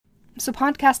So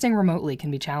podcasting remotely can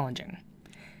be challenging,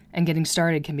 and getting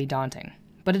started can be daunting,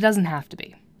 but it doesn't have to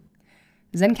be.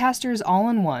 Zencastr's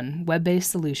all-in-one,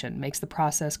 web-based solution makes the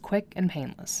process quick and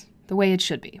painless, the way it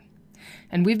should be.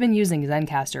 And we've been using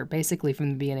Zencastr basically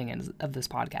from the beginning of this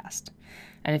podcast.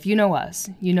 And if you know us,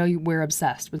 you know we're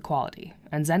obsessed with quality,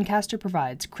 and Zencastr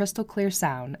provides crystal clear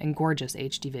sound and gorgeous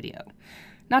HD video.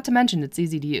 Not to mention it's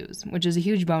easy to use, which is a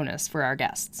huge bonus for our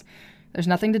guests. There's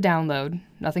nothing to download,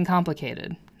 nothing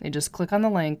complicated. They just click on the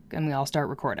link and we all start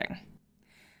recording.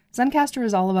 Zencastr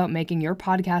is all about making your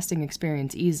podcasting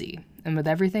experience easy, and with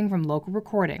everything from local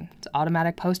recording to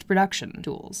automatic post-production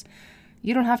tools,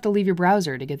 you don't have to leave your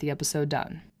browser to get the episode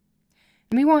done.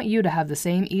 And we want you to have the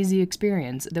same easy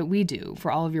experience that we do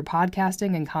for all of your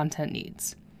podcasting and content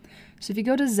needs. So if you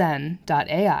go to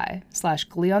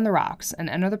zen.ai/GleeOnTheRocks and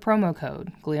enter the promo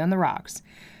code GleeOnTheRocks,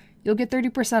 you'll get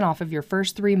 30% off of your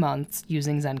first 3 months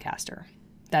using Zencastr.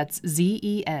 That's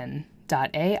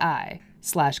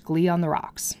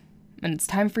zen.ai/GleeOnTheRocks. And it's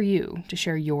time for you to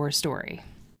share your story.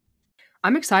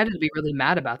 I'm excited to be really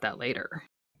mad about that later.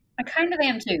 I kind of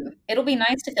am too. It'll be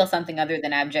nice to feel something other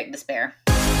than abject despair.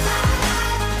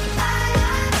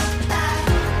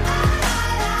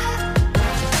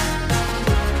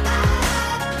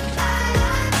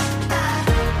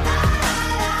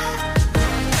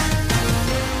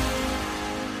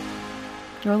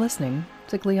 You're listening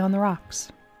to Glee on the Rocks.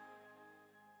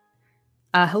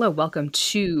 Hello, welcome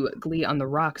to Glee on the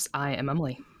Rocks. I am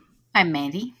Emily. I'm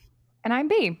Mandy. And I'm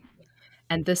B.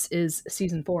 And this is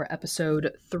Season 4,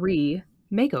 Episode 3,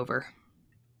 Makeover.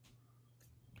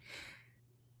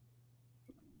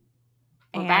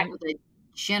 We're back with a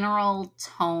general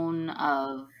tone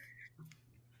of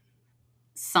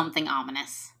something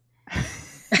ominous.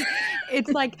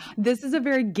 It's like, this is a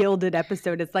very gilded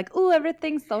episode. It's like, oh,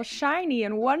 everything's so shiny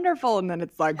and wonderful. And then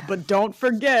it's like, but don't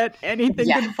forget, anything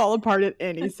can fall apart at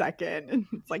any second.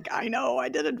 It's like, I know, I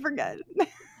didn't forget.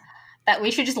 That we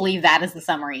should just leave that as the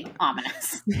summary.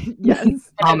 Ominous.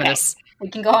 Yes. Ominous. Okay. We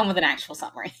can go on with an actual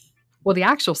summary. Well, the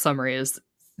actual summary is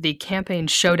the campaign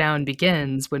showdown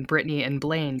begins when Brittany and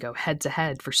Blaine go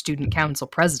head-to-head for student council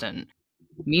president.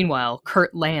 Meanwhile,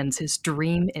 Kurt lands his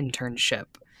dream internship.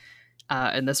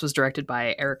 And this was directed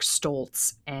by Eric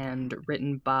Stoltz and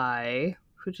written by,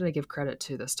 who did I give credit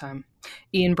to this time?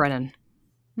 Ian Brennan.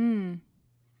 A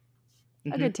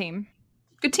good team.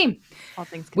 Good team. All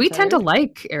things considered. We tend to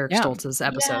like Eric Stoltz's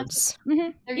episodes.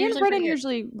 Yeah. Ian Brennan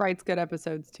usually writes good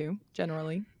episodes too,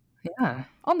 generally. Yeah.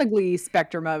 On the Glee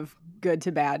spectrum of good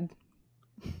to bad.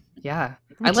 Yeah.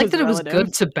 I like that relative. It was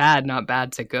good to bad, not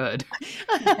bad to good.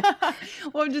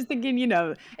 Well, I'm just thinking, you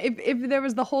know, if there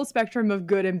was the whole spectrum of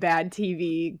good and bad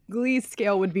TV, Glee's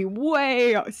scale would be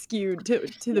way skewed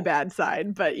to the bad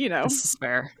side. But, you know, this is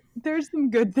fair. There's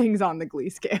some good things on the Glee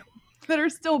scale that are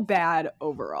still bad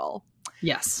overall.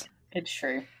 Yes. It's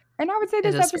true. And I would say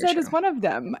this episode is one of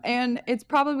them. And it's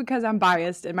probably because I'm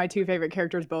biased and my two favorite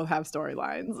characters both have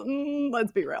storylines.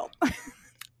 Let's be real.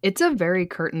 It's a very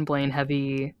Kurt and Blaine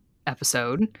heavy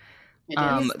episode.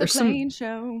 There's some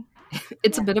show.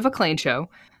 It's a bit of a Klain show.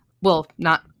 Well,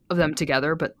 not of them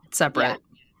together, but separate. Yeah.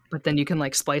 But then you can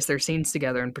like splice their scenes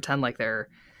together and pretend like they're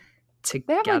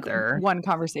together. They have like one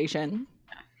conversation.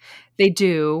 They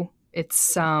do.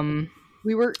 It's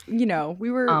we were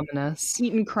ominous,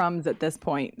 eating crumbs at this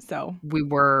point. So we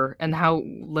were, and how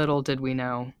little did we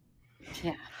know?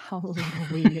 Yeah. How little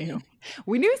we knew.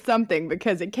 We knew something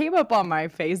because it came up on my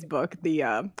Facebook,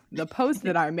 the post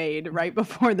that I made right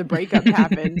before the breakup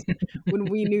happened, when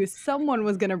we knew someone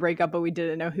was going to break up, but we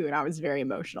didn't know who, and I was very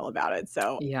emotional about it.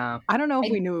 So yeah, I don't know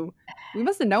if we knew. We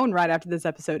must have known right after this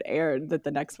episode aired that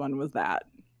the next one was that.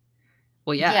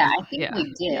 Well, yeah. Yeah, I think we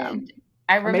did. Yeah.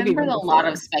 I remember a lot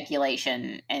of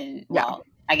speculation, and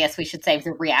I guess we should save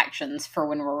the reactions for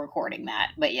when we're recording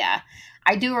that. But yeah,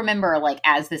 I do remember, like,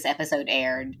 as this episode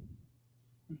aired,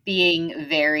 being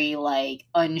very, like,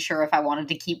 unsure if I wanted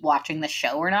to keep watching the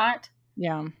show or not.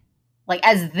 Yeah. Like,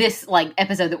 as this, like,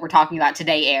 episode that we're talking about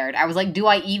today aired, I was like, do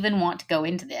I even want to go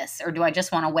into this? Or do I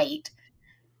just want to wait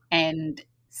and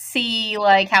see,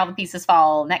 like, how the pieces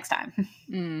fall next time?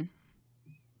 And,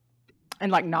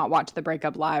 like, not watch the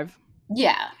breakup live.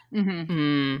 Yeah.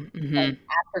 Mm-hmm. Like,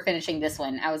 after finishing this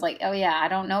one, I was like, oh yeah, I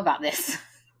don't know about this.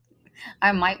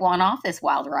 I might want off this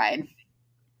wild ride.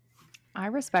 I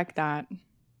respect that.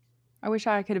 I wish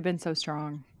I could have been so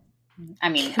strong. I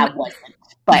mean, I wasn't,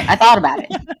 but I thought about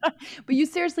it. But you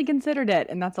seriously considered it,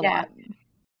 and that's a lot.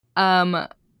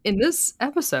 In this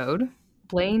episode,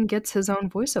 Blaine gets his own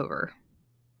voiceover.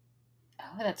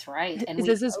 Oh, that's right. And is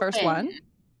this his first one?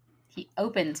 He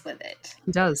opens with it.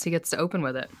 He does. He gets to open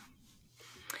with it.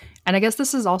 And I guess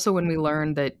this is also when we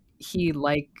learn that he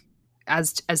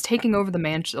as taking over the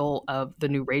mantle of the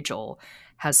new Rachel,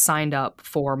 has signed up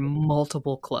for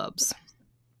multiple clubs.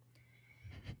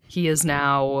 He is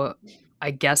now,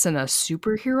 I guess, in a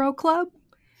superhero club,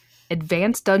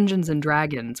 Advanced Dungeons and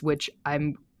Dragons, which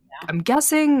I'm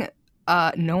guessing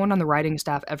no one on the writing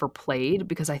staff ever played,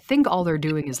 because I think all they're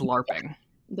doing is LARPing.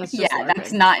 LARPing.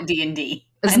 That's not D&D.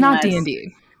 It's not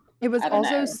D&D. It was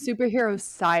also superhero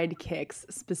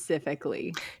sidekicks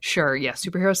specifically. Sure, yeah,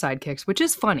 superhero sidekicks, which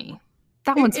is funny.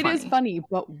 That one's funny. It is funny,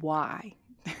 but why?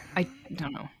 I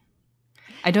don't know.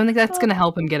 I don't think that's going to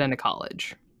help him get into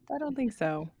college. I don't think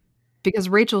so. Because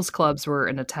Rachel's clubs were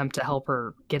an attempt to help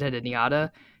her get into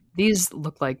NYADA. These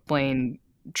look like Blaine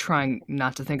trying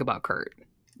not to think about Kurt.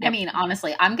 I mean,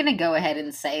 honestly, I'm going to go ahead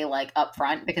and say, like, up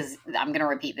front, because I'm going to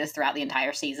repeat this throughout the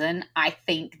entire season. I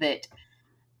think that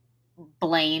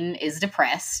Blaine is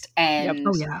depressed, and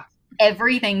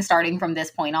everything starting from this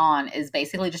point on is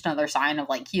basically just another sign of,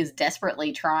 like, he is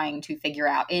desperately trying to figure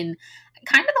out, in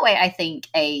kind of the way I think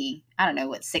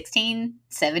 16,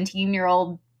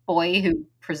 17-year-old boy who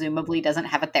presumably doesn't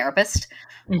have a therapist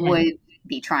would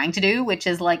be trying to do, which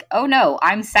is like, oh no,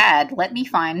 I'm sad. Let me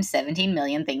find 17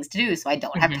 million things to do so I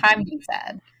don't have time to be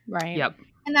sad. Right. Yep.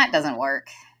 And that doesn't work.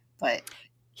 But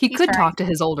he could talk to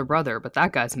his older brother, but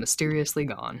that guy's mysteriously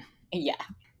gone. Yeah.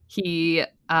 He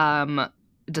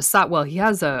he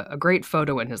has a great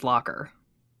photo in his locker.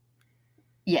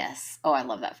 Yes. Oh, I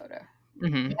love that photo.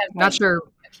 Mm-hmm. Not sure.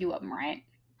 A few of them, right?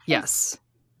 Yes.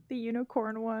 The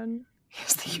unicorn one.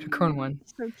 Yes, the unicorn one.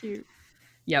 So cute.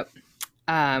 Yep.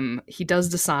 He does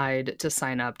decide to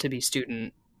sign up to be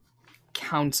student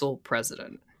council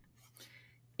president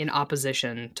in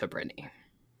opposition to Brittany.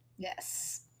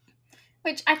 Yes.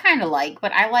 Which I kind of like,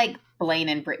 but I like Blaine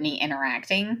and Brittany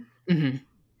interacting. Mm-hmm.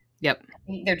 Yep.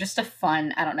 They're just a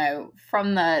fun, I don't know,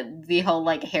 from the whole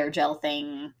like hair gel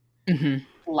thing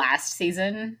last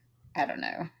season. I don't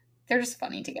know. They're just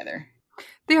funny together.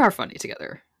 They are funny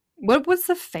together. What was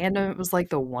the fandom? It was like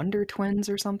the Wonder Twins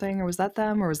or something? Or was that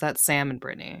them? Or was that Sam and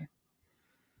Brittany?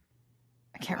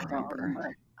 I can't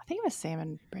remember. I think it was Sam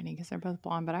and Brittany because they're both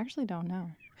blonde, but I actually don't know.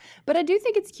 But I do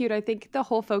think it's cute. I think the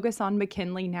whole focus on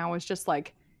McKinley now is just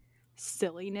like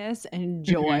silliness and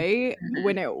joy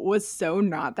when it was so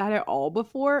not that at all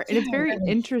before. And it's very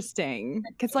interesting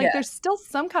because like there's still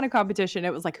some kind of competition.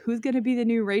 It was like, who's going to be the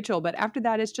new Rachel? But after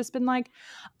that, it's just been like,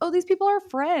 oh, these people are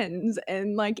friends.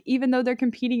 And like, even though they're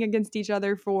competing against each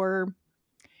other for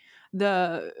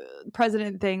the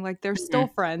president thing, like they're still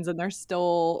friends and they're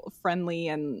still friendly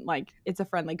and like it's a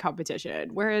friendly competition.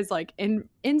 Whereas like in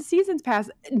seasons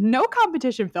past, no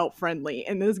competition felt friendly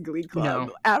in this Glee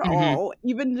Club at all.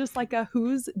 Even just like a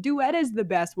whose duet is the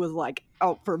best was like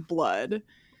out for blood.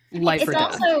 Life or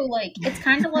death. It's also like it's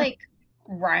kind of like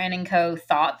Ryan and co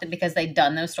thought that because they'd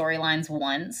done those storylines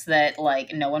once that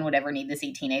like no one would ever need to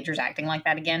see teenagers acting like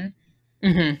that again.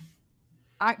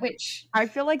 I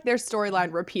feel like their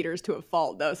storyline repeaters to a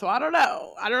fault though, so I don't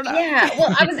know. Yeah,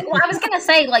 well, I was gonna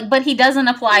say like, but he doesn't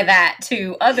apply that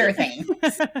to other things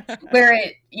where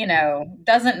it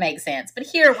doesn't make sense. But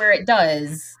here, where it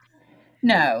does,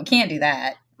 no, can't do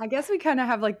that. I guess we kind of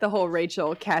have like the whole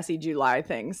Rachel Cassie July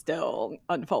thing still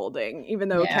unfolding, even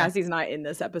though Cassie's not in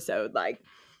this episode. Like,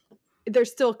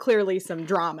 there's still clearly some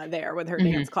drama there with her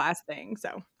dance class thing.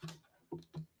 So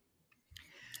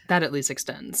that at least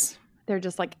extends. They're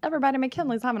just like, everybody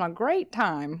McKinley's having a great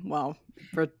time. Well,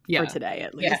 for today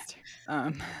at least.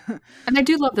 And I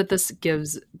do love that this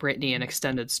gives Brittany an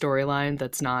extended storyline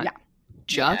that's not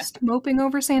just moping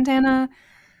over Santana.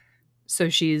 So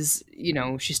she's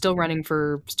still running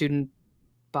for student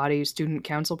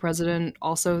council president.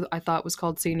 Also, I thought was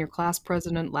called senior class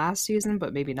president last season,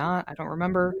 but maybe not. I don't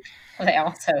remember. They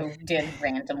also did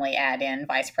randomly add in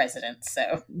vice president,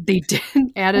 so they did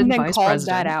add in vice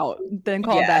president. Then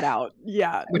called that out.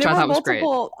 Yeah, which I thought was great.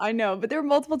 I know, but there were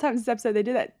multiple times this episode they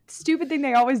did that stupid thing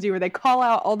they always do, where they call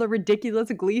out all the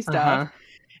ridiculous Glee stuff,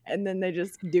 and then they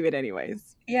just do it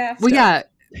anyways. Yeah. Well,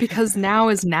 because now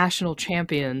as national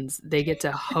champions, they get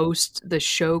to host the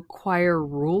show choir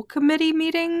rule committee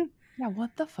meeting. Yeah,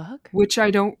 what the fuck? Which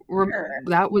I don't remember.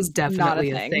 That was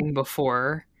definitely a thing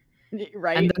before.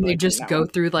 Right. And then they just go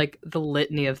through like the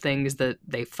litany of things that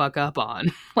they fuck up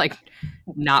on, like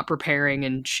not preparing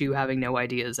and Shu having no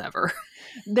ideas ever.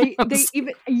 They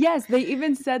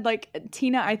even said like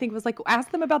Tina, I think, was like,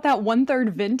 ask them about that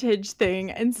 1/3 vintage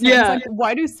thing, and so like,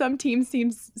 why do some teams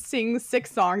sing 6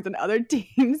 songs and other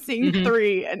teams sing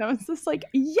 3? And I was just like,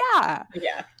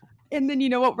 And then you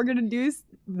know what? We're going to do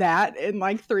that in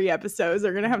like 3 episodes.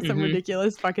 They're going to have some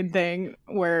ridiculous fucking thing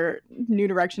where New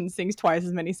Direction sings twice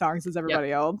as many songs as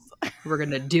everybody else. We're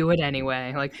going to do it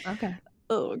anyway. Like, okay.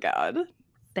 Oh, God.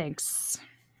 Thanks.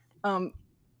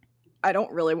 I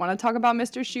don't really want to talk about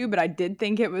Mr. Schue, but I did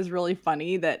think it was really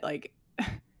funny that like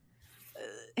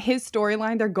his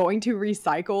storyline, they're going to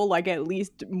recycle like at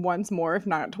least once more, if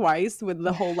not twice, with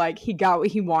the whole like he got what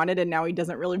he wanted and now he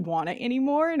doesn't really want it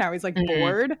anymore. Now he's like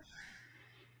bored.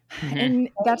 And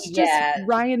that's just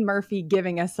Ryan Murphy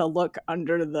giving us a look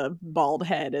under the bald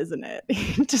head, isn't it?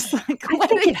 Just like I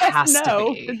think it has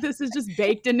to be. This is just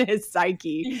baked into his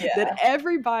psyche that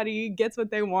everybody gets what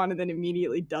they want and then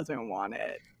immediately doesn't want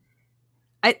it.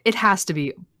 It has to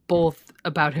be both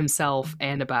about himself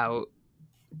and about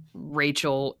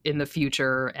Rachel in the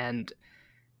future and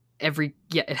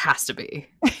it has to be.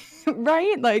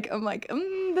 Right? Like, I'm like,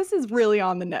 this is really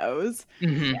on the nose.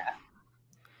 Yeah.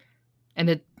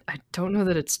 And I don't know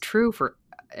that it's true for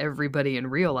everybody in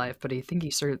real life, but I think he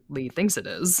certainly thinks it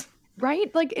is.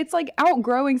 Right? Like, it's like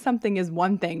outgrowing something is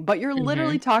one thing, but you're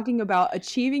literally talking about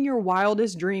achieving your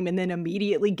wildest dream and then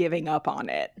immediately giving up on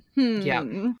it. Yeah.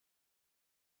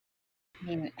 I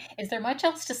mean, is there much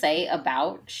else to say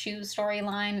about Shue's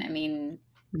storyline? I mean,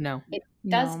 no. It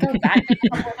does go back a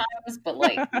couple times, but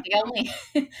like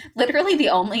literally the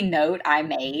only note I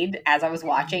made as I was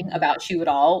watching about Schue at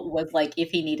all was like,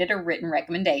 if he needed a written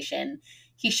recommendation,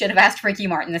 he should have asked Ricky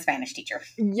Martin, the Spanish teacher.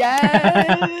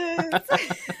 Yes.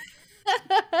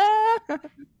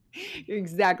 You're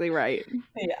exactly right.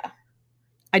 Yeah.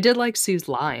 I did like Sue's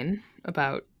line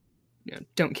about,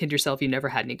 don't kid yourself, you never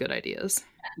had any good ideas.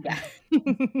 Yeah.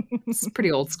 It's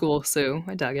pretty old school, Sue.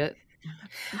 I dug it.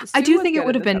 I do think it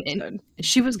would have been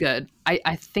she was good.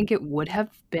 I think it would have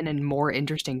been a more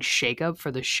interesting shakeup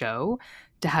for the show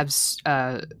to have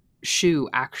Schue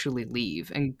actually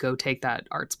leave and go take that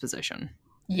arts position.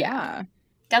 Yeah.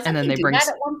 Doesn't he do that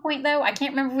at one point, though? I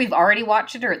can't remember if we've already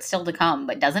watched it or it's still to come,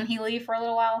 but doesn't he leave for a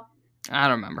little while? I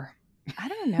don't remember. I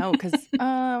don't know, because,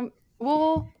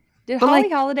 did Holly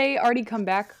Holiday already come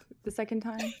back the second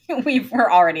time? We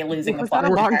were already losing the plot. Was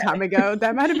that a long time ago?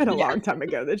 That might have been a long time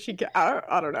ago that she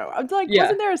I don't know. I'm like,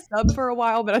 wasn't there a sub for a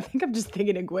while? But I think I'm just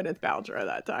thinking of Gwyneth Paltrow at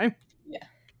that time.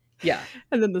 Yeah.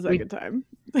 And then the second time.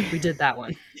 We did that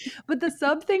one. But the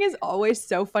sub thing is always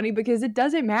so funny because it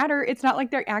doesn't matter. It's not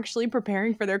like they're actually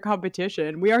preparing for their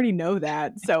competition. We already know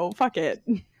that. So fuck it.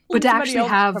 But to actually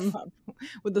have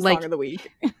with the song of the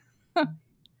week.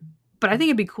 But I think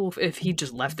it'd be cool if he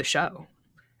just left the show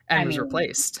and was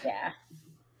replaced. Yeah.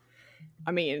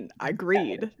 I mean,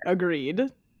 agreed.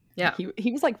 Yeah.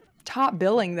 He was like top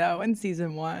billing though in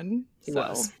season 1. He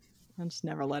was. I just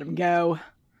never let him go.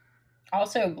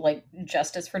 Also, like,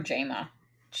 justice for Jayma.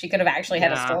 She could have actually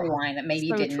had a storyline that maybe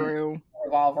didn't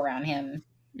revolve around him.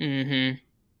 Mm-hmm.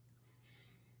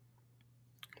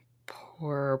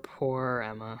 Poor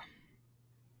Emma.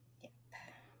 Yep.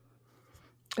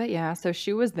 But yeah, so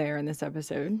she was there in this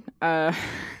episode.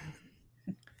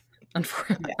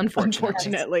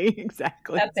 Unfortunately,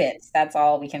 exactly. That's it. That's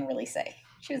all we can really say.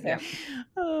 She was there.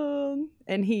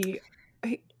 And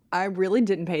I really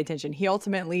didn't pay attention. He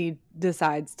ultimately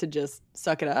decides to just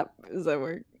suck it up.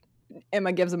 So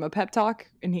Emma gives him a pep talk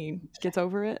and he gets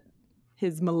over it.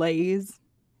 His malaise.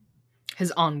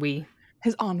 His ennui.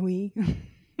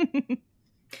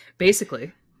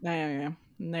 Basically. Yeah.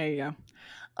 There you go.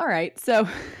 All right, so.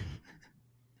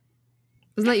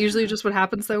 Isn't that usually just what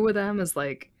happens though with them? Is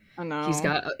like, I know.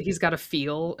 He's got a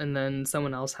feel and then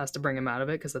someone else has to bring him out of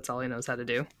it because that's all he knows how to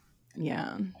do.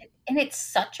 Yeah. And it's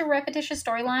such a repetitious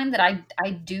storyline that I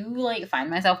do like find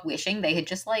myself wishing they had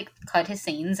just like cut his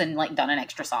scenes and like done an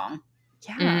extra song.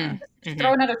 Yeah. Just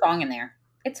throw another song in there.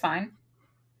 It's fine.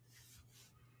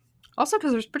 Also,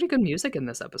 because there's pretty good music in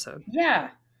this episode. Yeah.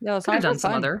 Could have done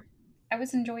some other. I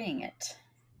was enjoying it.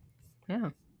 Yeah.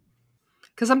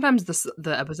 Because sometimes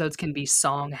the episodes can be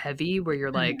song heavy where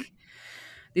you're like,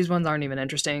 these ones aren't even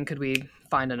interesting. Could we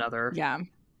find another? Yeah.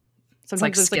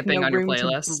 Sometimes it's like skipping on your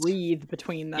playlist. To breathe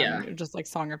between them. Yeah. Just like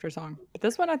song after song. But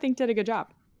this one I think did a good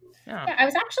job. Yeah. I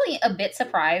was actually a bit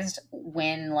surprised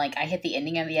when like I hit the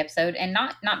ending of the episode, and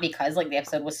not because like the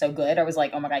episode was so good. I was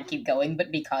like, oh my god, keep going,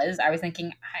 but because I was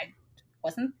thinking,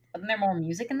 wasn't there more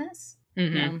music in this?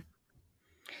 Mm-hmm. Yeah.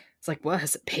 It's like, what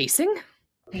is it, pacing?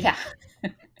 Yeah.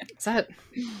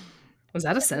 Was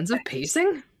that a sense of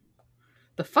pacing?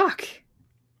 The fuck?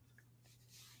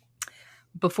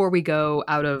 Before we go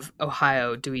out of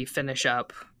Ohio, do we finish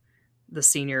up the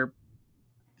senior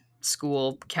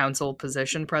school council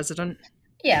position president?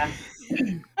 Yeah.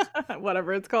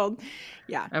 Whatever it's called.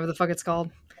 Yeah. Whatever the fuck it's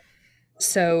called.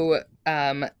 So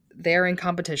they're in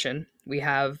competition. We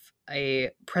have a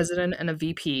president and a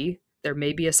VP. There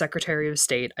may be a secretary of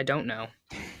state. I don't know.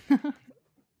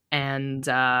 And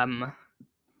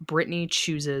Brittany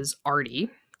chooses Artie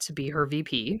to be her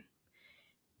VP.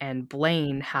 And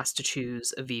Blaine has to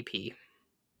choose a VP.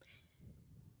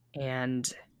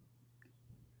 And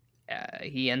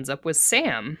he ends up with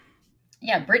Sam.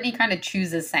 Yeah, Brittany kind of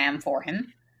chooses Sam for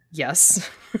him. Yes.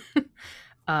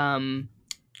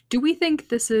 Do we think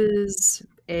this is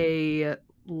a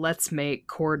let's make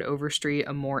Cord Overstreet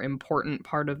a more important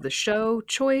part of the show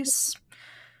choice?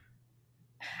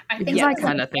 I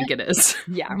kind of think it is.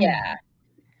 Yeah.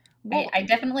 Well, I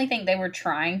definitely think they were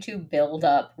trying to build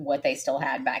up what they still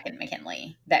had back in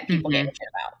McKinley that people gave a shit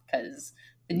about, because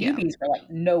the newbies were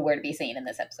like nowhere to be seen in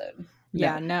this episode.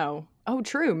 Yeah, no. Oh,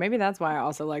 true. Maybe that's why I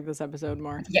also like this episode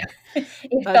more. Yeah.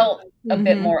 It felt a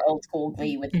bit more old school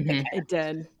Glee with the characters. It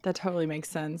did. That totally makes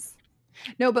sense.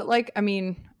 No, but like, I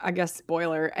mean, I guess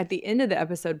spoiler, at the end of the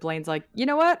episode, Blaine's like, you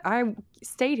know what? I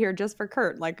stayed here just for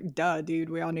Kurt. Like, duh, dude.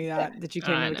 We all knew that you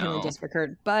came to McKinley just for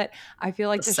Kurt. But I feel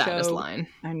like the saddest show, line.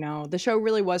 I know. The show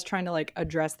really was trying to like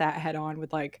address that head on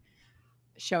with like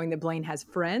showing that Blaine has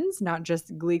friends, not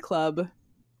just Glee Club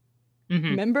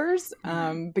members.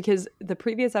 Because the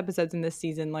previous episodes in this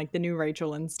season, like the new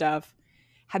Rachel and stuff,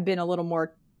 have been a little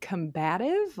more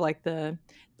combative, like the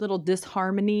little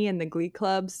disharmony in the Glee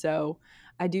Club. So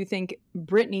I do think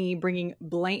Brittany bringing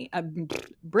oh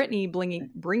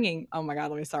my god,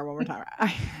 let me start one more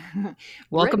time.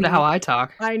 Welcome to How I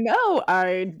Talk. I know,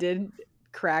 I did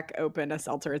crack open a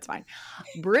seltzer, it's fine.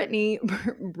 Brittany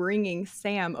bringing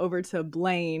Sam over to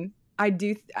Blaine.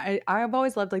 I've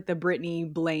always loved like the Brittany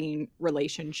Blaine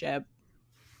relationship,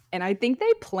 and I think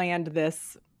they planned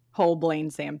this whole Blaine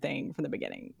Sam thing from the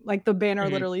beginning. Like the banner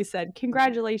literally said,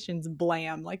 "Congratulations,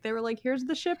 Blam." Like they were like, "Here's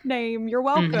the ship name. You're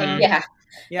welcome." Yeah.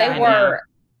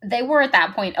 They were at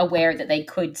that point aware that they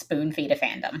could spoon feed a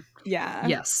fandom. Yeah.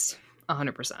 Yes,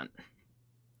 100%.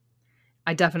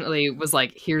 I definitely was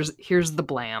like, here's the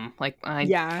Blam. Like I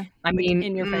mean,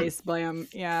 in your face Blam.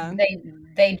 Yeah.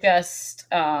 They just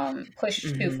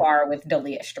pushed too far with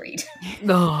Dalia Street.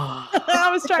 I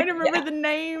was trying to remember the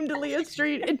name Dalia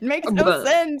Street. It makes no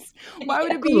sense. Why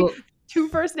would it be two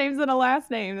first names and a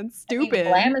last name? That's stupid.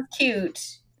 Blam is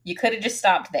cute. You could have just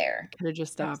stopped there. Could have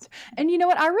just stopped. And you know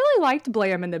what? I really liked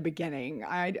Blam in the beginning.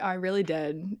 I really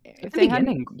did. At the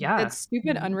beginning, that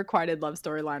stupid unrequited love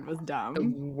storyline was dumb. The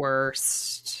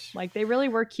worst. Like they really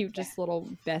were cute, just little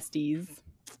besties.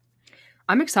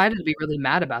 I'm excited to be really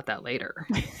mad about that later.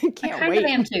 Can't wait.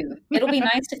 I am too. It'll be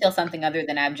nice to feel something other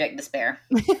than abject despair.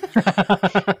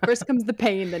 First comes the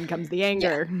pain, then comes the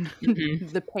anger. Yeah.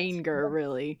 The pain-ger,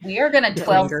 really. We are going to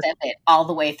 12-step it all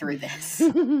the way through this.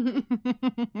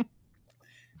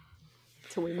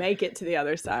 Till we make it to the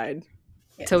other side.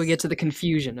 Yes. Till we get to the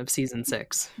confusion of season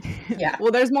 6. Yeah.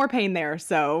 Well, there's more pain there,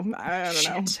 so I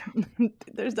don't know.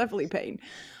 There's definitely pain.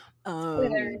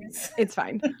 It's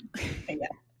fine. Yeah.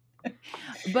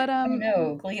 But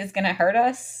no, Glee is gonna hurt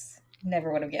us.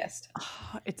 Never would have guessed.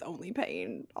 It's only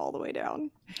pain all the way down.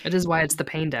 It is why it's the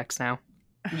pain decks now.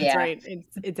 Yeah, that's right.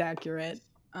 It's accurate.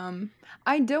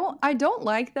 I don't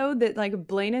like though that like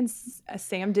Blaine and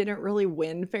Sam didn't really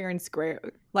win fair and square.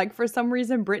 Like for some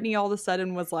reason, Brittany all of a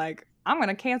sudden was like, "I'm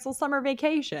gonna cancel summer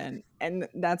vacation," and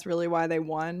that's really why they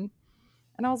won.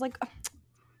 And I was like,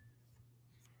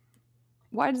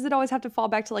 why does it always have to fall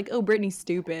back to like, oh, Brittany's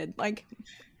stupid? Like.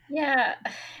 Yeah,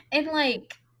 and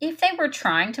like if they were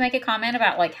trying to make a comment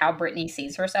about like how Brittany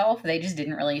sees herself, they just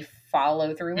didn't really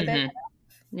follow through with it.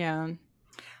 Yeah.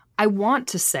 I want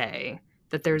to say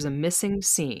that there's a missing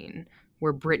scene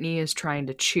where Brittany is trying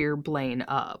to cheer Blaine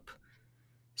up,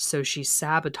 so she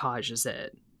sabotages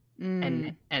it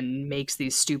and makes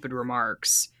these stupid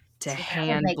remarks to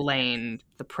hand Blaine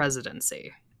the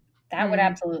presidency. That would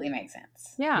absolutely make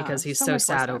sense. Yeah, because he's so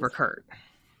sad over Kurt.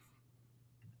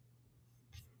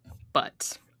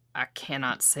 But I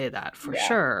cannot say that for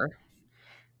sure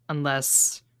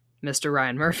unless Mr.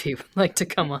 Ryan Murphy would like to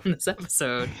come on this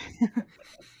episode.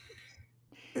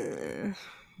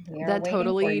 That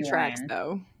totally tracks, Ryan.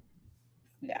 Though.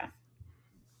 Yeah.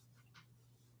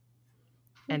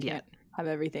 And yet. Have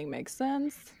everything make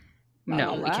sense?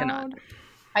 No, we cannot.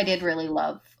 I did really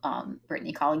love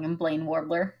Brittany calling him Blaine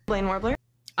Warbler. Blaine Warbler?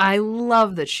 I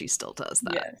love that she still does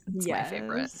that. Yes. It's my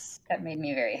favorite. That made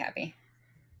me very happy.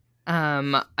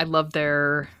 I love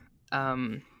their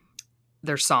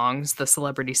songs, the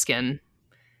Celebrity Skin.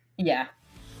 Yeah.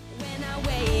 When I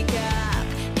wake up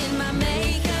in my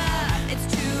makeup,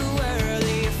 it's too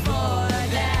early for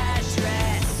that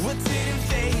dress. What's it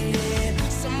faded?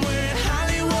 Somewhere in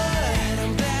Hollywood.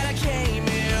 I'm glad I came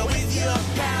here with your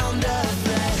power.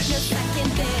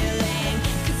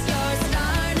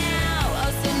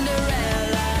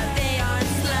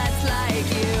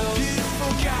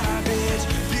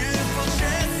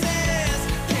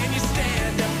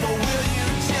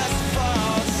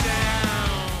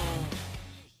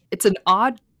 It's an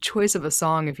odd choice of a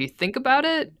song if you think about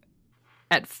it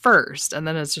at first, and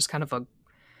then it's just kind of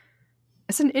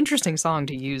it's an interesting song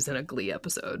to use in a Glee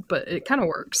episode, but it kind of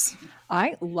works.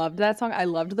 I loved that song. I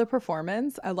loved the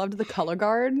performance. I loved the color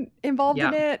guard involved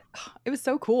in it. It was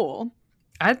so cool.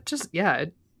 It's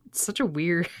such a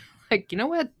weird, like, you know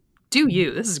what? Do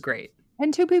you. This is great.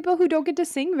 And two people who don't get to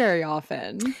sing very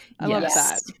often. I love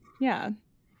that. Yeah.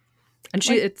 And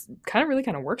it's kind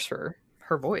of works for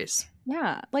her voice.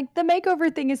 Yeah. Like the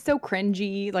makeover thing is so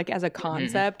cringy, like as a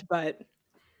concept, but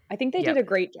I think they did a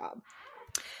great job.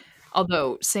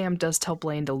 Although Sam does tell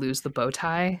Blaine to lose the bow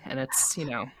tie, and it's,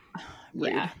 rude.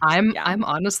 Yeah. I'm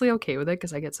honestly okay with it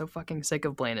because I get so fucking sick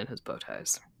of Blaine and his bow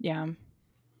ties. Yeah.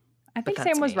 I think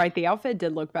Sam was right. The outfit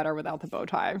did look better without the bow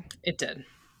tie. It did.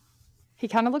 He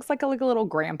kind of looks like a little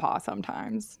grandpa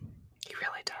sometimes. He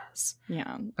really does.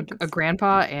 Yeah. A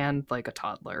grandpa and like a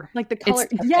toddler. Like the color.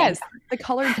 Yes. The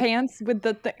colored pants with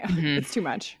the thing. It's too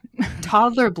much.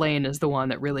 Toddler Blaine is the one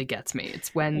that really gets me.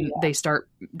 It's when they start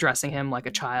dressing him like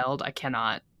a child. I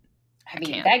cannot. I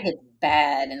mean, that gets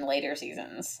bad in later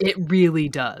seasons. It really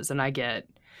does. And I get,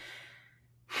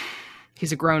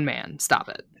 he's a grown man. Stop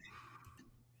it.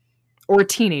 Or a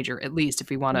teenager, at least,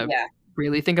 if we want to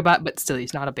really think about it. But still,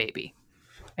 he's not a baby.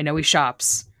 I know he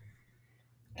shops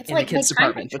in the kids'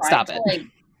 department, but stop it. Like,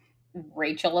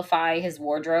 Rachelify his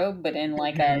wardrobe, but in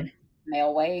like a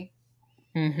male way.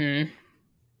 Mm-hmm.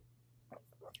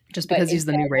 Just because he's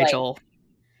the new Rachel.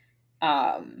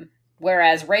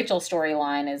 Whereas Rachel's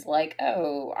storyline is like,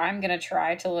 oh, I'm going to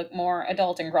try to look more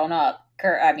adult and grown up.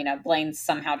 Blaine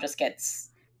somehow just gets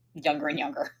younger and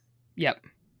younger. Yep.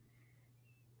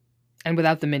 And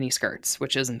without the mini skirts,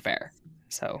 which isn't fair.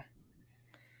 So.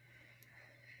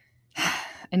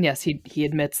 And yes, he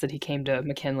admits that he came to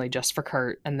McKinley just for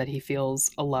Kurt and that he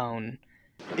feels alone.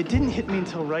 It didn't hit me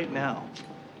until right now.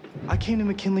 I came to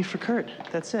McKinley for Kurt.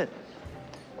 That's it.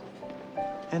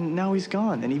 And now he's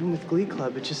gone. And even with Glee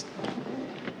Club,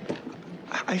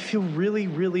 I feel really,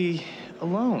 really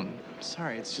alone. I'm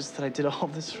sorry, it's just that I did all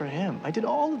this for him. I did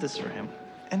all of this for him.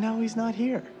 And now he's not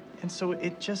here. And so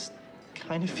it just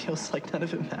kind of feels like none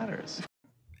of it matters.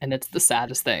 And it's the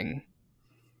saddest thing.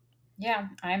 Yeah,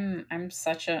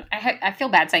 I feel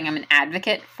bad saying I'm an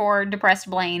advocate for depressed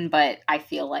Blaine, but I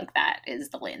feel like that is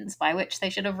the lens by which they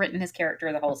should have written his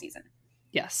character the whole season.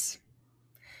 Yes.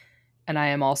 And I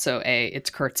am also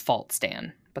it's Kurt's fault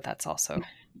stan, but that's also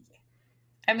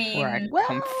where I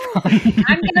come from.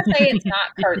 I'm going to say it's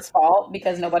not Kurt's fault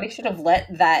because nobody should have let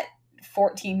that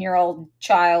 14-year-old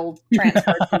child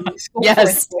transfer to school for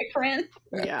his boyfriend.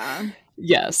 Yeah.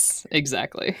 Yes,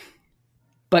 exactly.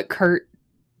 But Kurt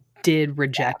did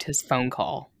reject his phone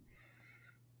call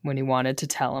when he wanted to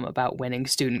tell him about winning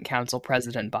student council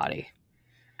president body.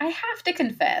 I have to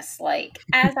confess, like,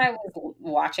 as I was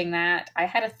watching that, I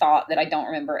had a thought that I don't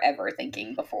remember ever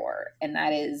thinking before, and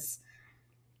that is,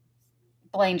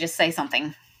 Blaine, just say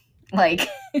something. Like,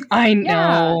 I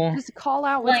know. Just call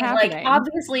out what's happening. Like,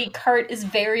 obviously, Kurt is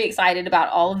very excited about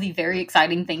all of the very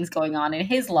exciting things going on in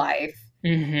his life.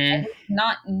 Mm-hmm. And it's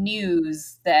not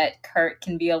news that Kurt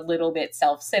can be a little bit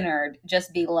self-centered.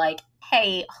 Just be like,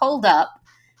 hey, hold up.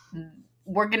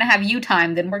 We're going to have you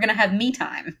time, then we're going to have me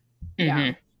time.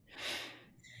 Yeah.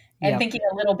 And thinking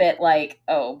a little bit like,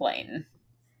 oh, Blaine,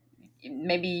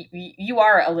 maybe you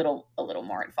are a little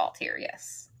more at fault here.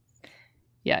 Yes.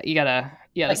 Yeah, you gotta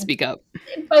speak up.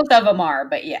 Both of them are,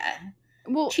 but yeah.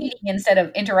 Well, cheating instead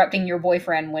of interrupting your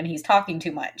boyfriend when he's talking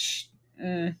too much.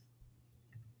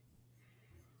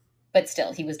 But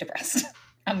still, he was depressed.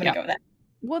 I'm gonna go with that.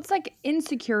 Well, it's like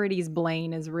Insecurities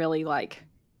Blaine is really like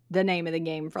the name of the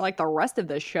game for like the rest of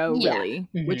the show, really.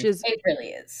 Mm-hmm. Which is it really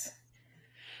is.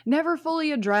 Never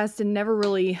fully addressed and never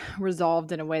really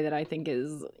resolved in a way that I think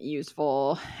is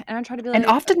useful. And I try to be like, and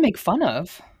often make fun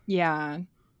of. Yeah.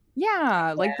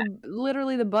 Yeah. Like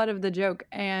literally the butt of the joke.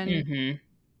 And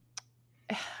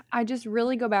I just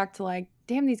really go back to like,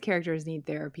 damn, these characters need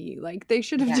therapy. Like they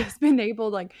should have just been able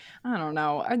to, like, I don't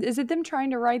know. Is it them trying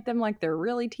to write them like they're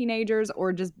really teenagers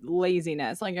or just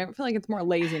laziness? Like I feel like it's more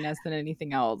laziness than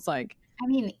anything else. Like, I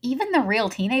mean, even the real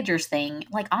teenagers thing,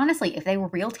 like, honestly, if they were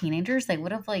real teenagers, they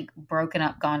would have, like, broken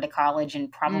up, gone to college,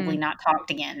 and probably not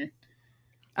talked again.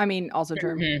 I mean, also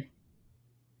true.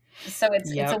 So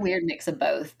it's a weird mix of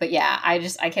both. But yeah, I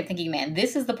kept thinking, man,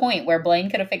 this is the point where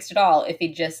Blaine could have fixed it all if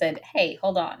he just said, hey,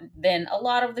 hold on. Then a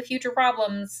lot of the future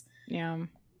problems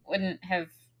wouldn't have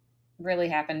really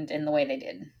happened in the way they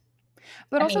did.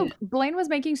 But Blaine was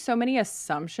making so many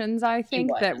assumptions, I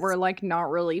think, that were, like,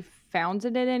 not really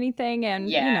founded in anything. And,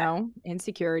 you know,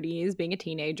 insecurities, being a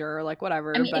teenager, like,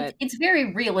 whatever. I mean, but it's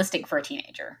very realistic for a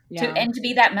teenager. To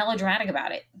be that melodramatic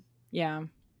about it. Yeah.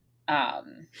 But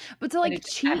to but like it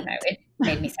cheat, I don't know, it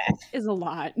made me sad. is a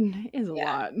lot. Is a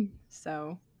Yeah. lot.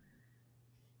 So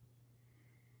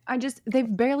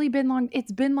they've barely been long.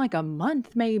 It's been like a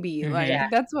month, maybe. Mhm. Like Yeah.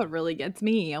 that's what really gets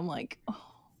me. I'm like,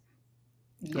 oh,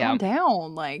 Yeah. calm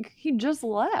down. Like he just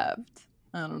left.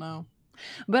 I don't know.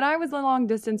 But I was in a long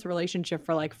distance relationship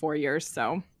for like 4 years,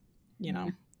 so you know,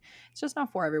 it's just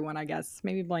not for everyone, I guess.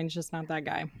 Maybe Blaine's just not that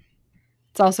guy.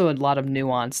 It's also a lot of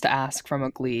nuance to ask from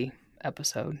a Glee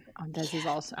episode. This is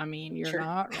also, I mean, you're True.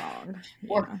 not wrong.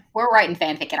 We're writing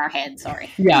fanfic in our head. Sorry.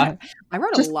 Yeah. I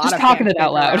wrote Just- a lot just of talking it fanfic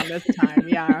out loud. around this time.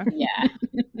 Yeah. Yeah.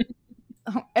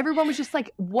 Everyone was just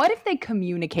like, what if they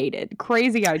communicated?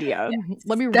 Crazy idea.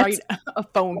 Let me That's- write a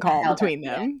phone call hell between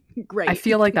yeah. them. Great. I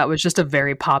feel like that was just a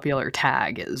very popular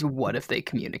tag, is what if they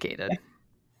communicated?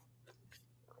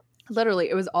 Literally,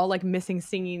 it was all like missing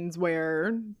scenes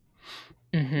where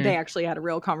Mhm. they actually had a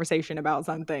real conversation about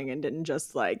something and didn't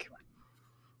just like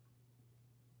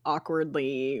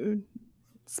awkwardly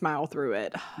smile through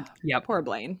it. Yep. Poor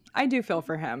Blaine. I do feel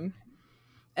for him.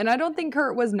 And I don't think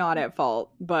Kurt was not at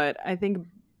fault, but I think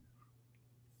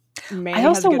Manny I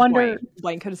has also a good wonder- point.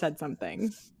 Blaine could have said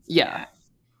something. Yeah.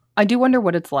 I do wonder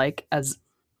what it's like as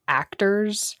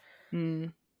actors,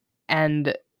 Mm.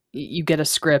 and you get a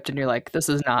script and you're like, this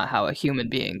is not how a human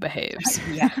being behaves.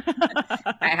 Yeah.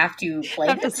 I have to play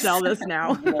have to this. sell this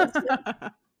now.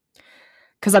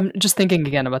 Because I'm just thinking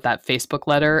again about that Facebook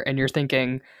letter, and you're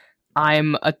thinking,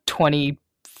 I'm a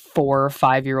 24,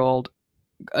 5-year-old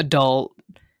adult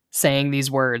saying these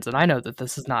words, and I know that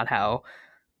this is not how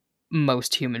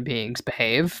most human beings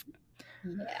behave.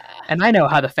 Yeah. And I know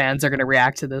how the fans are going to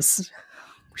react to this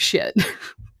shit.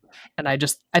 And I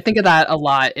think of that a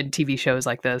lot in TV shows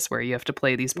like this, where you have to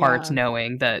play these parts Yeah.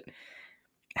 knowing that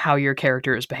how your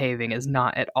character is behaving is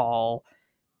not at all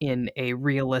in a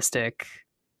realistic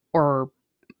or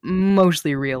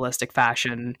mostly realistic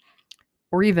fashion,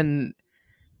 or even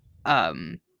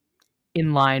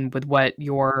in line with what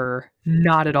your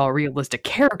not at all realistic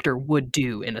character would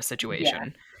do in a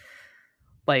situation.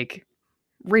 Like,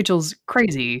 Rachel's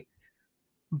crazy,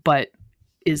 but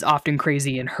is often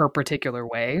crazy in her particular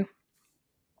way.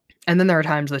 And then there are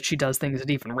times that she does things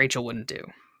that even Rachel wouldn't do.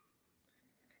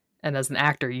 And as an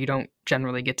actor, you don't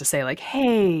generally get to say, like,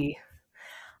 hey,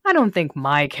 I don't think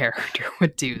my character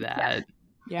would do that.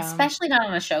 Yeah. Especially not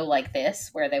on a show like this,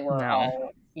 where they were No.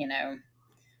 all, you know,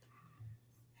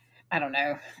 I don't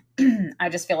know. I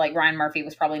just feel like Ryan Murphy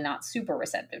was probably not super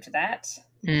receptive to that.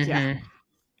 Yeah. Mhm.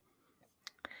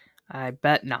 I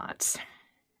bet not.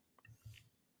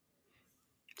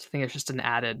 I think it's just an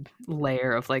added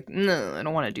layer of like, no, I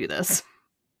don't want to do this.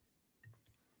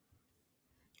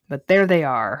 But there they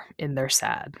are in their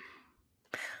sad.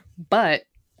 But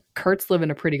Kurt's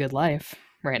living a pretty good life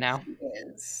right now. He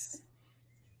is.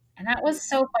 And that was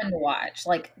so fun to watch.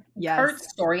 Like, Yes.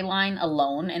 Kurt's storyline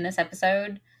alone in this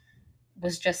episode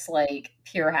was just like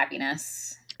pure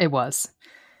happiness. It was.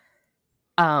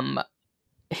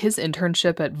 His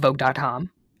internship at Vogue.com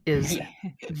is Yeah.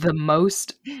 the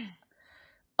most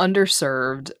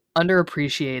underserved,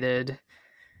 underappreciated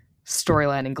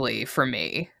storyline in Glee for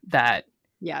me that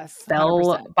Yes. fell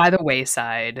 100%. by the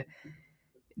wayside,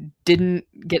 didn't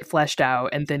get fleshed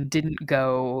out, and then didn't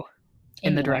go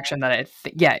in the Anywhere. direction that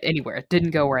anywhere. It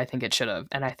didn't go where I think it should have.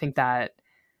 And I think that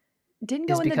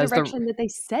Didn't is go in the because the- direction that they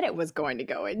said it was going to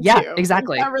go into. Yeah,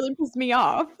 exactly. That really pissed me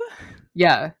off.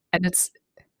 yeah, and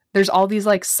there's all these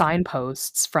like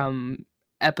signposts from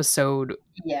episode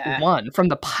Yeah. 1, from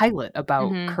the pilot,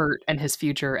 about Mhm. Kurt and his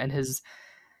future and his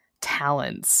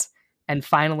talents. And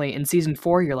finally in season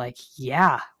 4, you're like,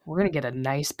 yeah, we're going to get a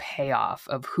nice payoff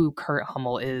of who Kurt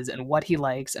Hummel is and what he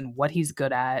likes and what he's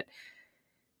good at.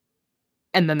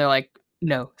 And then they're like,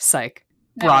 no, psych.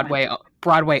 No,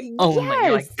 Broadway only.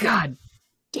 You're like, Yes! God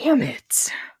damn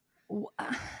it.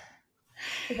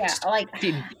 Yeah, like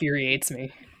It infuriates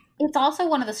me. it's also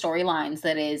one of the storylines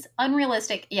that is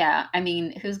unrealistic. Yeah, I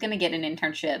mean, who's going to get an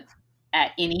internship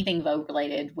at anything Vogue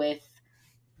related with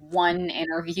one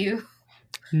interview?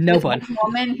 No With one. one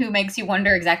woman who makes you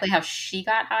wonder exactly how she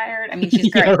got hired. I mean, she's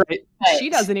great. Yeah, right. but, She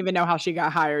doesn't even know how she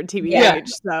got hired, TBH. Yeah.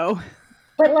 So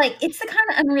But like, it's the kind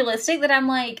of unrealistic that I'm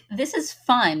like, this is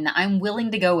fun. I'm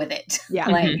willing to go with it. yeah,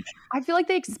 Like, I feel like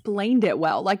they explained it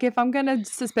well. Like, if I'm gonna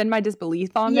suspend my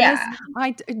disbelief on this,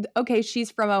 okay,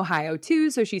 she's from Ohio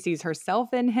too, so she sees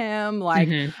herself in him. Like,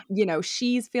 you know,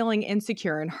 she's feeling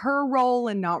insecure in her role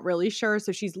and not really sure,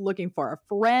 so she's looking for a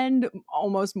friend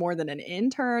almost more than an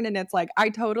intern. And it's like, I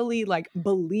totally like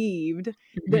believed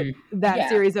that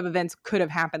series of events could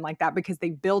have happened like that because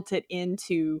they built it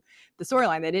into the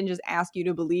storyline. They didn't just ask you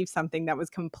to believe something that was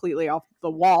completely off the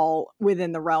wall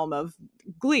within the realm of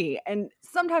Glee. And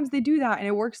sometimes they do that and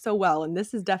it works so well. And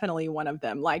this is definitely one of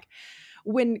them. Like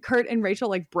when Kurt and Rachel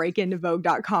like break into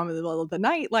Vogue.com in the middle of the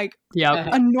night, like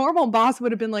a normal boss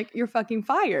would have been like, you're fucking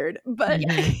fired. But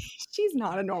she's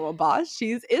not a normal boss.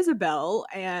 She's Isabel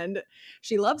and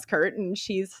she loves Kurt and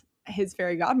she's his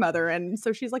fairy godmother, and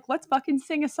so she's like, let's fucking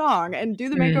sing a song and do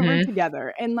the makeover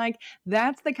together. And like,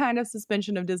 that's the kind of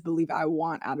suspension of disbelief I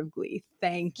want out of Glee.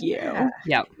 Thank you.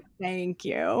 Thank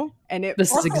you. And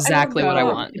this is exactly what I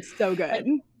want. It's so good.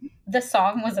 The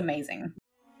song was amazing.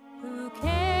 Who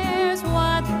cares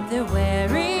what they're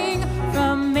wearing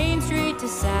from Main Street to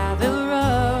Savile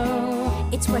Row?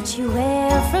 It's what you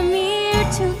wear from ear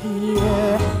to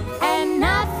ear and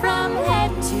not from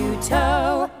head to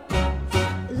toe.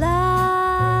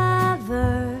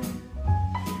 Lover,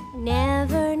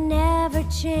 never, never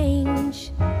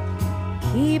change.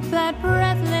 Keep that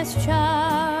breathless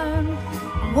charm.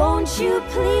 Won't you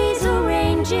please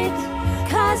arrange it?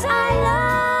 'Cause I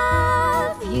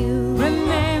love you.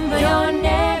 Remember, you're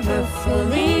never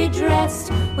fully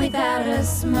dressed without a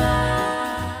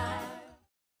smile.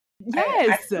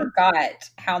 Yes. I forgot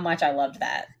how much I loved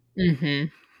that. It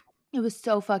was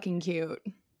so fucking cute.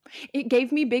 It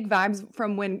gave me big vibes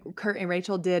from when Kurt and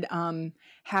Rachel did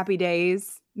Happy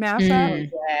Days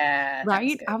mashup. Yeah.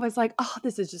 Right? I was like, oh,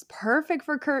 this is just perfect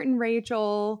for Kurt and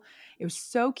Rachel. It was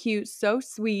so cute, so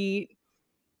sweet.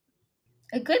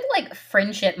 A good like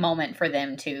friendship moment for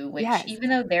them too, which even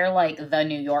though they're like the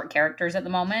New York characters at the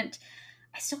moment,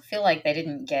 I still feel like they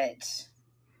didn't get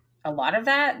a lot of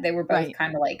that. They were both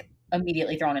kind of like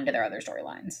immediately thrown into their other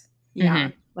storylines.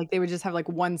 Yeah. Like they would just have like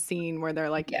one scene where they're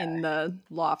like in the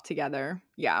loft together.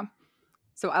 Yeah.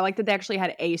 So I like that they actually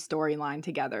had a storyline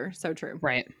together. So true.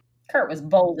 Right. Kurt was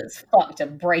bold as fuck to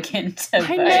break into.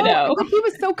 I know. But he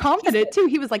was so confident too.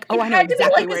 He was like, "Oh, I know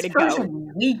exactly where to go."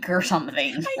 Week or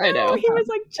something. I know. He was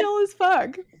like chill as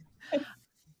fuck.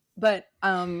 But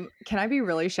can I be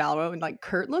really shallow? And like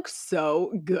Kurt looks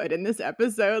so good in this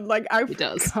episode. Like he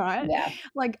does.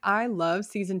 Like I love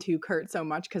season 2 Kurt so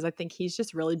much because I think he's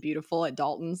just really beautiful at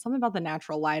Dalton. Something about the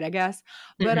natural light, I guess.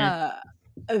 But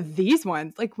these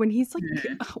ones, like when he's like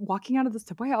walking out of the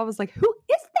subway, I was like, "Who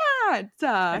is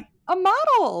that? A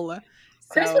model."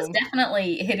 Chris was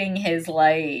definitely hitting his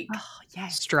like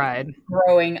stride,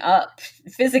 growing up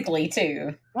physically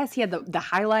too. Yes, he had the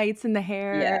highlights in the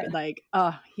hair. Like,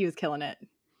 he was killing it.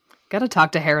 Got to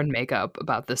talk to hair and makeup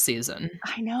about this season.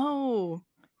 I know.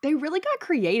 They really got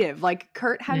creative. Like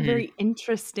Kurt had very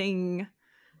interesting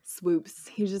swoops.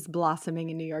 He was just blossoming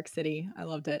in New York City. I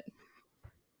loved it.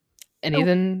 And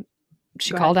even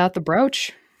she called out the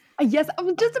brooch. Yes, I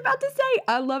was just about to say,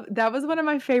 that was one of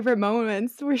my favorite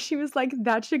moments where she was like,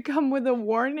 that should come with a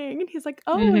warning. And he's like,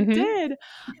 oh, it did.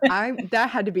 That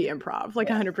had to be improv, like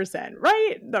 100%,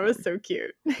 right? That was so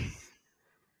cute. I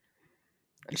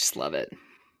just love it.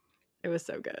 It was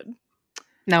so good.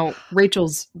 Now,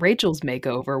 Rachel's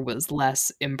makeover was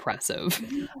less impressive.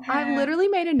 I literally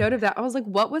made a note of that. I was like,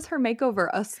 what was her makeover?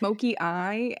 A smoky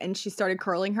eye? And she started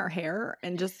curling her hair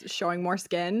and just showing more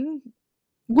skin?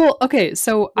 Well, okay,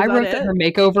 so I wrote that her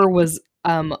makeover was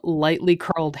lightly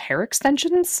curled hair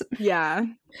extensions. Yeah.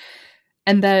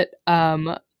 And that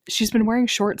she's been wearing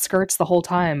short skirts the whole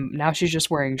time. Now she's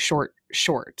just wearing short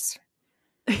shorts.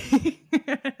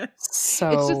 So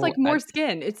it's just like more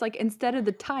skin. It's like instead of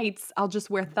the tights, I'll just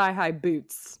wear thigh-high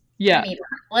boots. Yeah. I mean,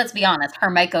 let's be honest. Her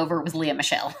makeover was Lea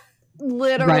Michele.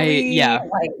 Literally. Right, yeah.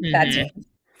 Like, that's it.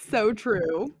 So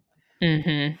true.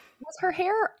 Was her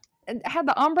hair had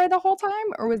the ombre the whole time,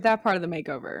 or was that part of the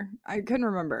makeover? I couldn't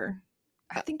rember.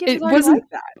 I think it wasn't like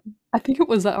that. I think it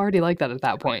was already like that at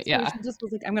that point. So she just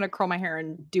was like, I'm gonna curl my hair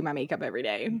and do my makeup every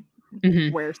day.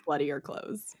 Wear sluttier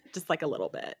clothes, just like a little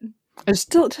bit. It's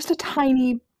still just a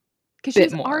tiny because she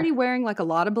was already wearing like a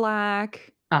lot of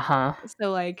black.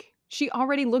 So like she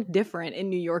already looked different in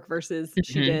New York versus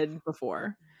she did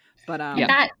before. But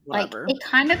that like it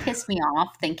kind of pissed me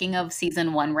off thinking of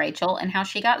season 1 Rachel and how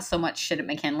she got so much shit at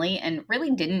McKinley and really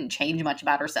didn't change much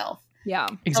about herself. Yeah,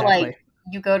 exactly. So, like,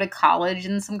 you go to college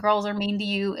and some girls are mean to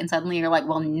you, and suddenly you're like,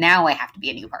 well, now I have to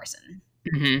be a new person.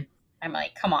 I'm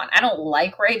like, come on, I don't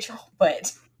like Rachel,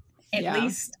 but at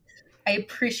least I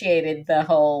appreciated the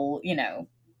whole,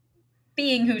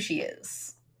 being who she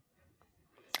is.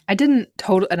 I didn't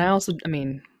and I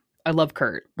mean, I love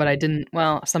Kurt, but I didn't,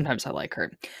 well, sometimes I like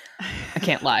Kurt. I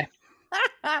can't lie.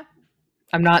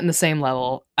 I'm not in the same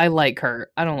level. I like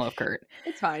Kurt. I don't love Kurt.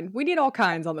 It's fine. We need all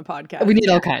kinds on the podcast. We need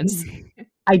all kinds.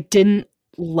 I didn't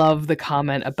love the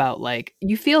comment about, like,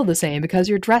 you feel the same because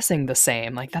you're dressing the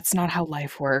same. Like, that's not how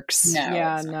life works. No.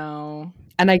 Yeah, no.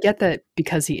 And I get that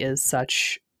because he is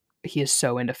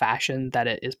so into fashion that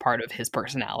it is part of his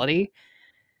personality.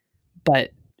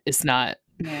 But it's not,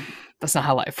 that's not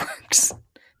how life works.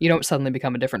 You don't suddenly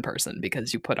become a different person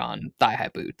because you put on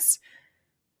thigh-high boots.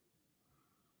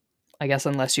 I guess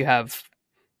unless you have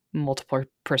multiple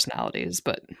personalities,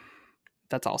 but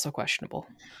that's also questionable.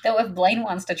 Though if Blaine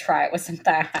wants to try it with some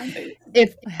thigh-high boots.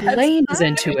 If Blaine is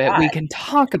into it, we can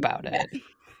talk about it.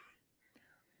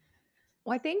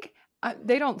 Well, I think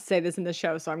they don't say this in the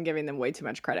show, so I'm giving them way too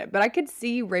much credit. But I could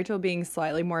see Rachel being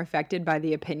slightly more affected by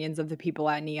the opinions of the people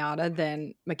at NYADA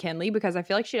than McKinley, because I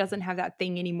feel like she doesn't have that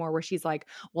thing anymore where she's like,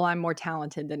 well, I'm more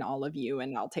talented than all of you,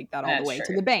 and I'll take that all the way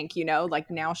to the bank, you know?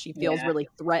 Like, now she feels really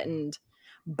threatened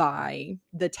by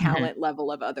the talent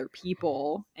level of other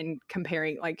people and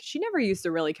comparing. Like, she never used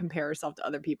to really compare herself to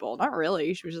other people. Not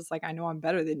really. She was just like, I know I'm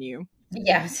better than you.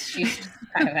 Yes, she's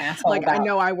kind of an asshole. Like, I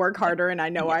know I work harder and I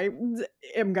know I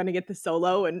am going to get the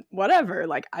solo and whatever.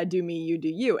 Like, I do me, you do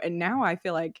you. And now I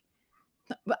feel like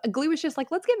Glee was just like,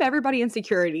 let's give everybody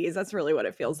insecurities. That's really what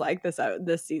it feels like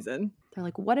this season. They're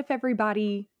like, what if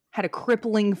everybody had a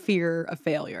crippling fear of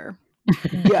failure?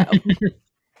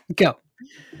 Go.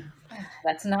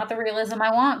 That's not the realism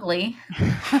I want, Glee.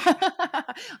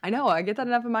 I know. I get that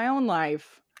enough in my own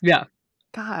life. Yeah.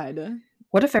 God.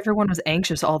 What if everyone was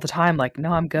anxious all the time? Like,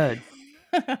 no, I'm good.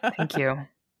 Thank you.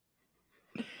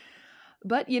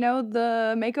 But, you know,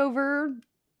 the makeover,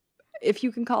 if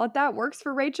you can call it that, works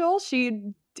for Rachel.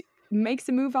 She makes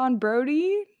a move on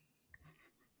Brody.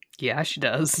 Yeah, she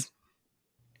does.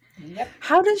 Yep.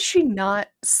 How does she not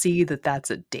see that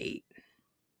that's a date?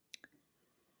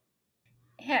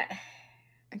 Yeah.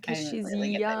 Because she's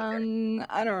really young.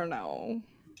 I don't know.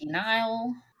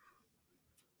 Denial.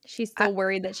 She's still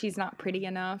worried that she's not pretty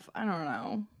enough. I don't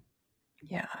know.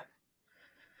 Yeah.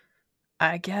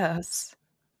 I guess.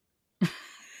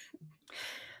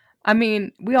 I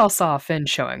mean, we all saw Finn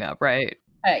showing up, right?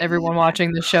 Everyone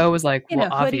watching the show was like, well,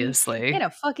 obviously. In a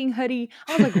fucking hoodie.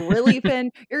 I was like, really,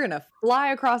 Finn? You're going to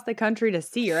fly across the country to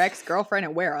see your ex-girlfriend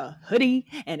and wear a hoodie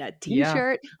and a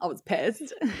t-shirt? Yeah. I was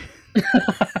pissed.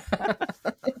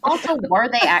 Also, were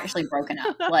they actually broken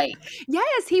up? Like,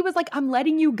 yes, he was like, I'm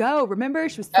letting you go. Remember?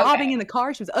 She was sobbing in the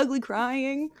car. She was ugly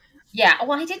crying. Yeah,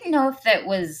 well, I didn't know if that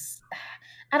was...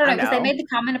 I don't know, because they made the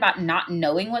comment about not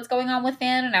knowing what's going on with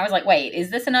Finn, and I was like, wait, is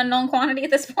this an unknown quantity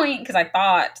at this point? Because I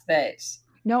thought that...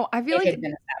 No, I feel it like had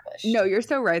been established. No, you're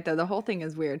so right though. The whole thing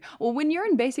is weird. Well, when you're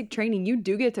in basic training, you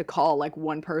do get to call like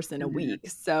one person a week.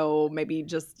 So maybe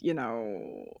just, you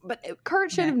know, but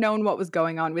Kurt should have known what was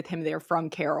going on with him there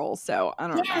from Carol. So I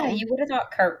don't know. Yeah, you would have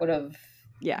thought Kurt would have.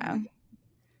 Yeah.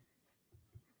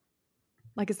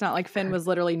 Like, it's not like Finn was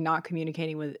literally not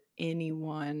communicating with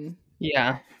anyone.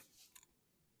 Yeah.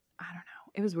 I don't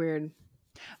know. It was weird.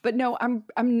 But no, I'm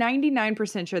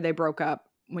 99% sure they broke up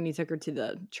when he took her to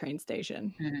the train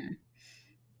station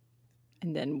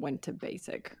and then went to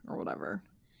basic or whatever.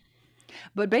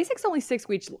 But basic's only 6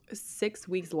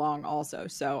 weeks long also.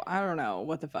 So I don't know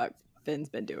what the fuck Finn's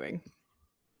been doing.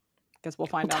 Guess we'll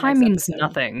find out. Time means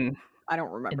nothing. I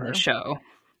don't remember. In the show.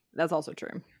 That's also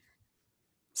true.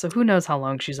 So who knows how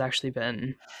long she's actually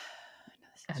been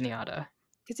at NYADA.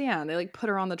 Because, yeah, they like put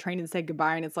her on the train and say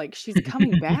goodbye, and it's like she's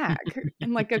coming back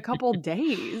in like a couple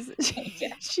days.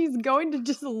 She's going to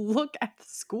just look at the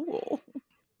school.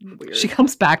 Weird. She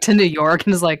comes back to New York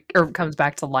and is like, or comes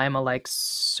back to Lima, like,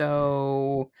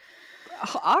 so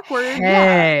awkward.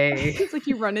 Hey, yeah. It's like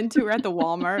you run into her at the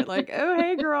Walmart, like, oh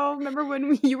hey girl, remember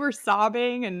when you were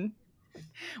sobbing and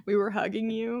we were hugging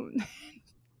you?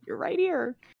 You're right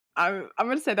here. I'm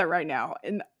gonna say that right now.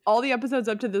 In all the episodes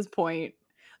up to this point,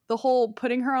 the whole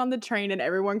putting her on the train and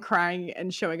everyone crying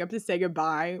and showing up to say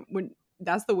goodbye,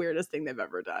 that's the weirdest thing they've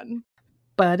ever done.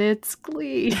 But it's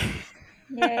Glee.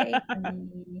 Yay.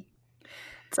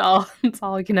 It's all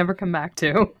you can ever come back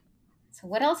to. So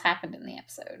what else happened in the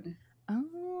episode?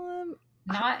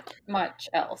 Not much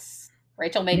else.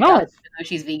 Rachel made guts even though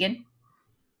she's vegan.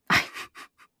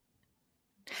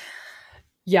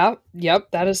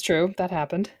 Yep, that is true. That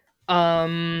happened.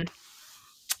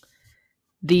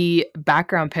 The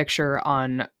background picture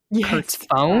on Kurt's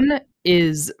phone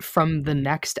is from the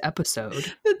next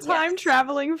episode. The time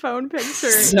traveling phone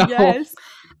picture. So, yes.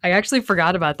 I actually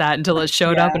forgot about that until it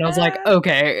showed up, and I was like,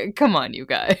 okay, come on, you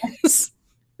guys.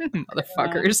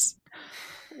 Motherfuckers.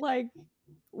 Like,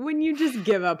 when you just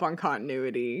give up on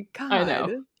continuity. God. I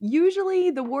know.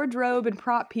 Usually the wardrobe and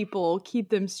prop people keep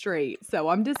them straight, so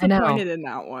I'm disappointed in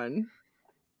that one.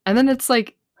 And then it's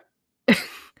like,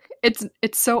 it's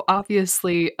so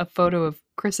obviously a photo of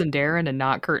Chris and Darren and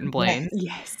not Kurt and Blaine.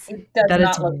 Yes. It does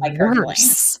not look like Kurt and Blaine.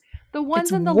 The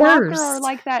ones in the locker are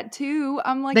like that too.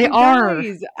 I'm like, they are.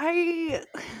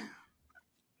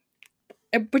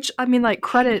 Which, I mean, like,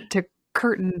 credit to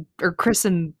Chris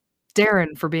and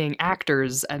Darren for being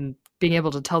actors and being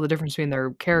able to tell the difference between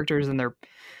their characters and their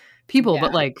people,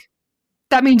 but like,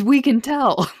 that means we can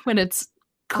tell when it's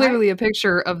clearly a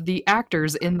picture of the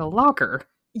actors in the locker.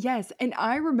 Yes, and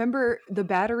I remember the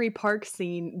Battery Park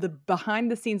scene, the behind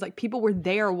the scenes, like people were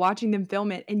there watching them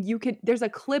film it, and there's a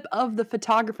clip of the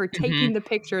photographer taking the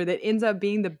picture that ends up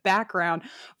being the background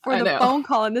for the phone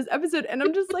call in this episode, and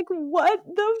I'm just like, what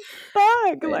the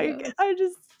fuck? Like,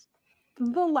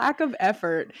 the lack of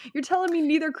effort. You're telling me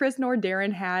neither Chris nor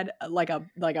Darren had like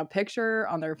a picture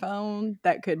on their phone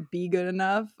that could be good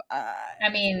enough? I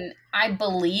mean, I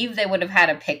believe they would have had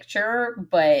a picture,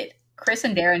 but Chris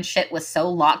and Darren's shit was so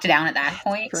locked down at that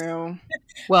point. True.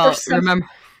 Well, remember,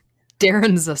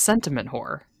 Darren's a sentiment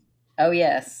whore. Oh,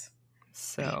 yes.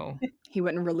 So he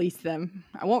wouldn't release them.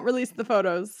 I won't release the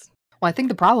photos. Well, I think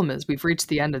the problem is we've reached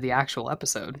the end of the actual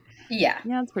episode. Yeah.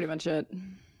 Yeah, that's pretty much it.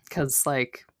 Because,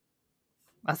 like,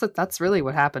 that's really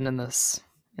what happened in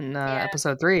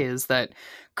episode 3, is that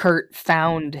Kurt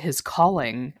found his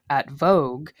calling at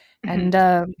Vogue, and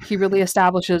he really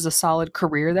establishes a solid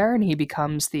career there, and he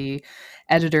becomes the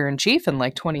editor-in-chief in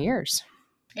like 20 years.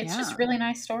 It's just a really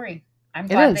nice story. I'm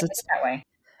glad they did it that way.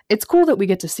 It's cool that we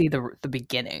get to see the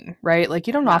beginning, right? Like,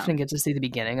 you don't often get to see the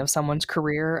beginning of someone's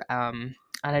career, and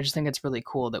I just think it's really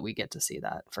cool that we get to see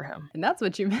that for him. And that's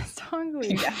what you missed on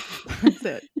Glee. Yeah. That's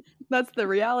it. That's the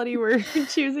reality we're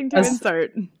choosing to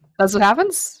insert. That's what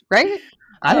happens, right?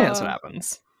 I think that's what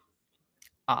happens.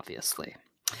 Obviously.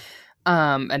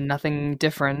 And nothing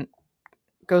different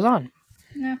goes on.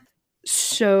 Yeah.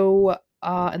 So,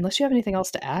 unless you have anything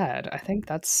else to add, I think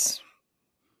that's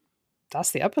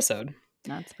the episode.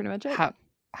 That's pretty much it.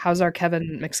 How's our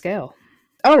Kevin McScale?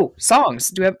 Oh,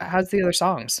 songs. How's the other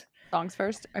songs? Songs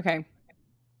first? Okay.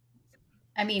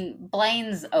 I mean,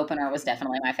 Blaine's opener was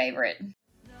definitely my favorite.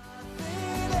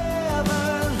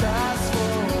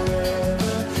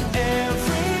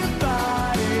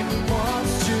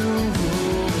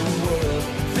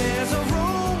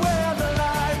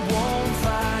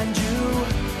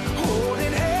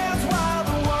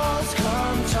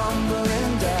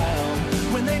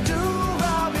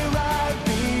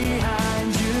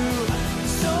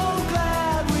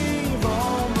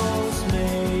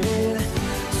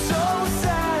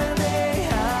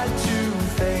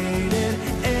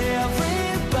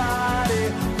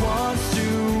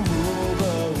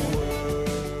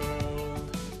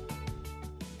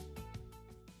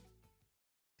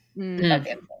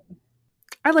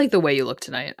 I like the way you look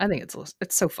tonight. I think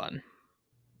it's so fun.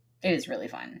 It is really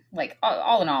fun. Like,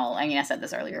 all in all, I mean, I said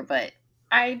this earlier, but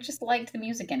I just liked the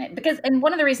music in it and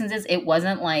one of the reasons is it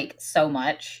wasn't like so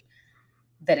much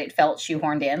that it felt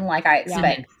shoehorned in like I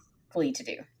expect Glee to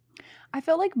do. I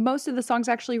felt like most of the songs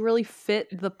actually really fit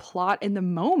the plot in the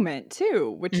moment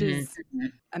too, which is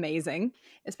amazing,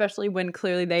 especially when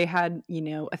clearly they had,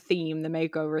 a theme, the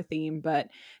makeover theme, but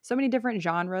so many different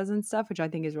genres and stuff, which I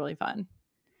think is really fun.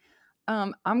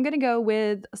 I'm going to go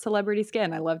with Celebrity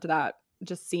Skin. I loved that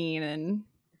just scene, and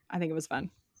I think it was fun.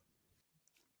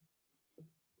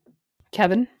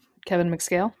 Kevin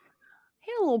McScale.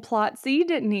 He had a little plot seed,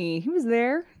 didn't he? He was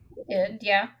there. He did,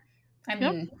 yeah. I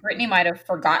mean, Brittany might have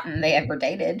forgotten they ever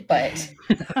dated, but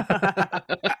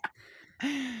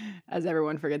as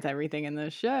everyone forgets everything in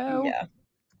this show. Yeah.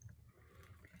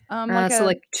 So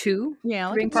like 2?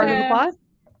 Yeah, being part of the plot.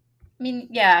 I mean,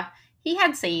 yeah, he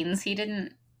had scenes. He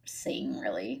didn't sing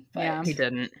really, but yeah, he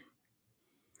didn't.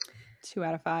 2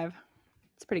 out of 5.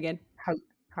 It's pretty good.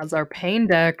 How's our pain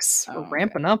decks? We're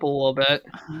ramping up a little bit.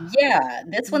 Yeah,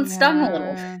 this one stung a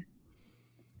little.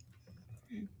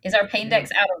 Is our pain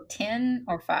dex out of 10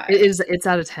 or 5? It's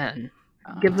out of 10.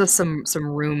 Gives us some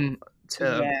room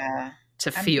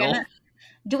to feel.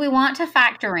 Do we want to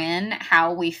factor in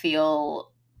how we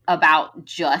feel about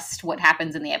just what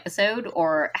happens in the episode,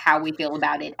 or how we feel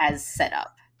about it as set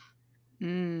up?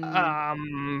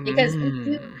 Because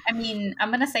I'm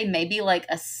gonna say maybe like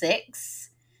a 6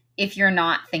 if you're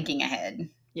not thinking ahead.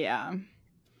 Yeah,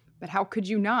 but how could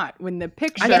you not when the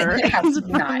picture is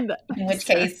not? In which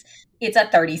case, it's a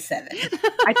 37.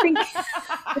 I think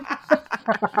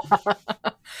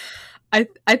I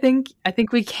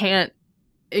think we can't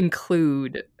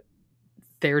include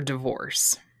their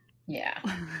divorce. Yeah.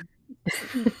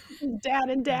 Dad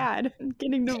and dad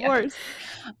getting divorced.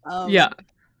 Yeah.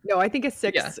 No, I think a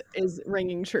 6 is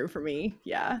ringing true for me.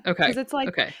 Yeah. Okay. Because it's like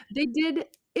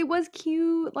it was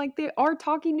cute. Like they are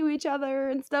talking to each other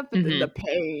and stuff, but then the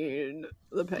pain.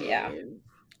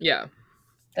 Yeah.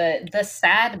 The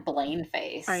sad Blaine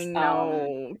face. I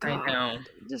know. I know.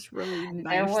 Just really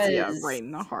nice. Right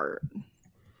in the heart.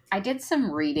 I did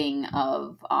some reading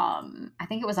of I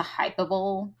think it was a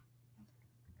Hypable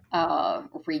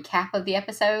recap of the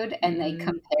episode, and they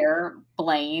compare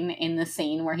Blaine in the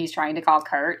scene where he's trying to call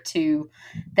Kurt to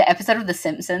the episode of The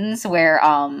Simpsons where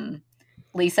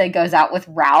Lisa goes out with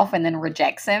Ralph and then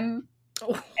rejects him.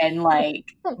 And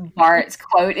like Bart's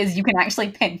quote is, "You can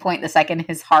actually pinpoint the second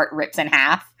his heart rips in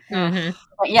half." Mm-hmm.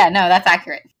 But yeah, no, that's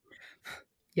accurate.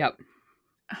 Yep.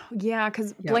 Yeah,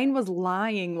 because Blaine was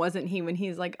lying, wasn't he? When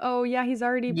he's like, "Oh yeah, he's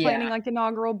already planning like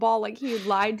inaugural ball." Like he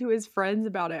lied to his friends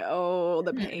about it. Oh,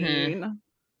 the pain.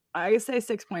 I say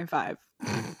 6.5.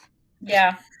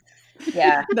 Yeah.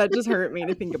 That just hurt me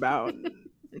to think about.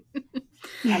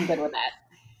 I'm good with that.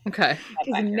 Okay.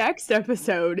 Because next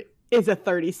episode is a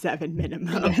 37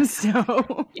 minimum. Yeah.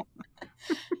 So.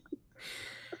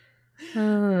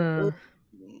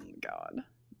 God.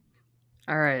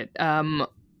 All right.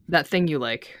 That thing you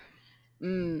like.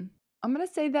 I'm going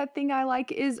to say that thing I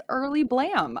like is early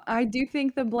Blam. I do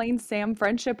think the Blaine-Sam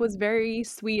friendship was very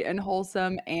sweet and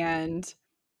wholesome. And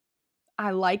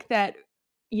I like that,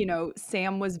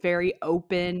 Sam was very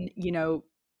open,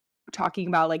 talking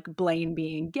about like Blaine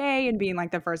being gay and being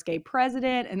like the first gay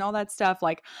president and all that stuff.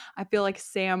 Like, I feel like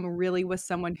Sam really was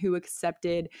someone who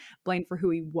accepted Blaine for who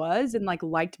he was and like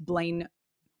liked Blaine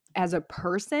as a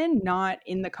person, not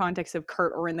in the context of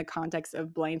Kurt or in the context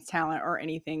of Blaine's talent or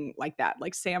anything like that.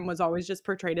 Like Sam was always just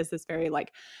portrayed as this very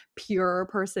like pure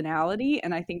personality.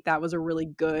 And I think that was a really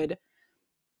good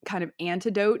kind of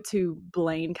antidote to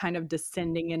Blaine kind of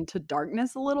descending into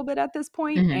darkness a little bit at this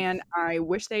point. And I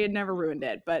wish they had never ruined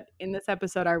it. But in this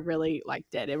episode, I really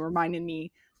liked it. It reminded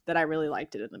me that I really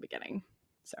liked it in the beginning.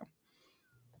 So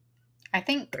I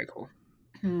think very cool.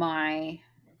 My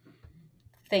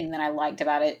thing that I liked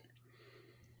about it,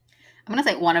 I'm going to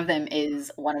say one of them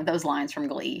is one of those lines from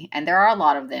Glee. And there are a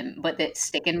lot of them, but that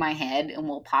stick in my head and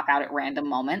will pop out at random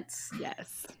moments.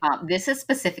 Yes. This is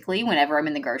specifically whenever I'm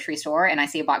in the grocery store and I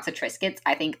see a box of Triscuits,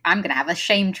 I think I'm going to have a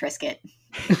shame Triscuit.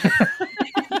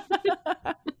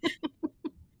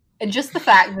 And just the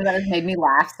fact that has made me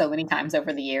laugh so many times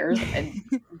over the years.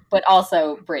 But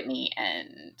also Brittany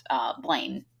and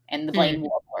Blaine and the Blaine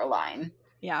Warbler line.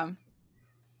 Yeah.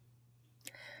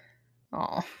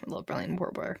 Oh, I love Blaine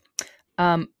Warbler.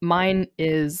 Mine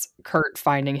is Kurt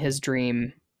finding his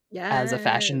dream as a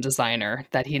fashion designer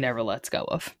that he never lets go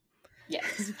of.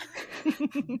 Yes.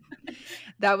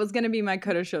 That was going to be my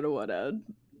coulda, shoulda, woulda.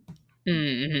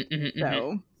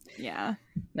 So, yeah.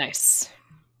 Nice.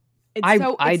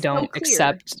 I don't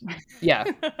accept. Yeah.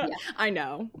 I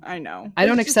know. I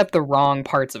don't accept the wrong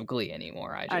parts of Glee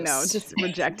anymore. I know. Just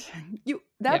reject you.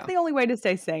 That's the only way to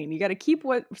stay sane. You got to keep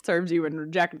what serves you and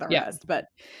reject the rest. But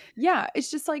yeah, it's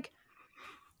just like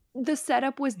the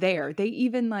setup was there. They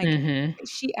even like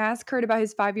she asked Kurt about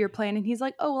his 5-year plan, and he's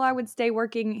like, "Oh, well, I would stay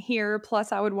working here.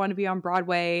 Plus, I would want to be on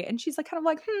Broadway." And she's like, kind of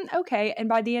like, okay. And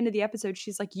by the end of the episode,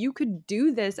 she's like, "You could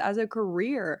do this as a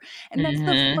career." And that's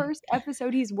the first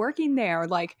episode he's working there.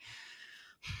 Like,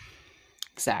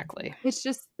 exactly. It's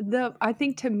just I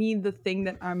think to me, the thing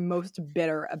that I'm most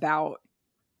bitter about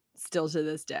still to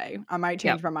this day, I might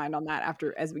change my mind on that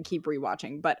as we keep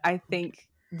rewatching, but I think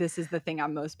this is the thing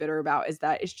I'm most bitter about, is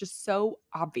that it's just so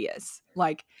obvious.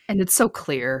 Like, and it's so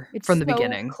clear from the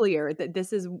beginning. Clear that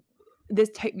this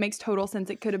makes total sense.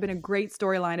 It could have been a great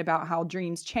storyline about how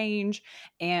dreams change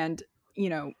and,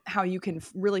 how you can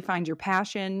really find your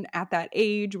passion at that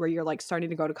age where you're like starting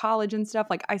to go to college and stuff.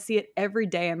 Like, I see it every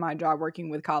day in my job working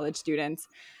with college students.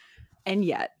 And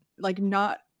yet, like,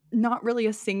 not really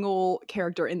a single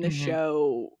character in the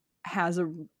show has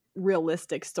a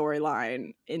realistic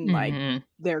storyline in like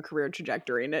their career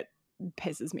trajectory, and it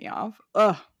pisses me off.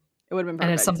 Ugh, it would have been perfect.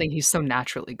 And it's something he's so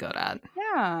naturally good at.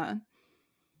 Yeah,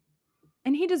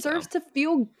 and he deserves to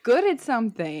feel good at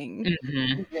something.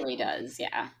 He really does.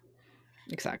 Yeah,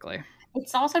 exactly.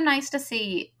 It's also nice to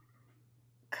see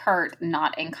Kurt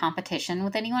not in competition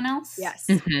with anyone else. Yes.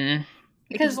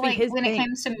 Because like when it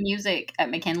comes to music at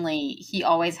McKinley, he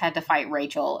always had to fight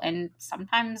Rachel and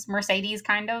sometimes Mercedes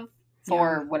kind of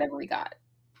for whatever he got.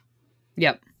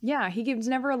 Yep. Yeah, he was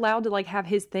never allowed to like have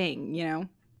his thing,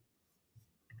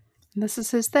 This is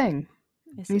his thing.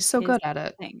 He's so good at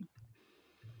it.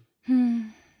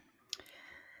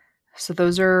 So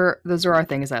those are our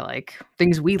things I like.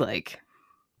 Things we like.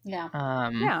 Yeah.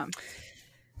 Yeah.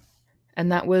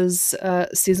 And that was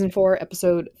season 4,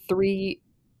 episode 3,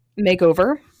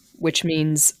 Makeover, which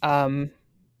means,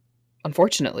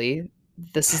 unfortunately,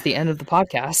 this is the end of the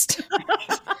podcast.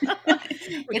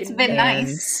 It's been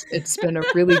nice. It's been a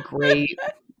really great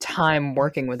time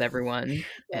working with everyone.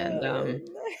 And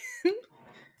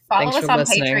follow us on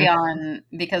Patreon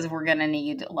because we're going to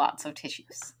need lots of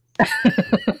tissues.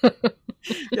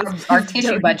 Our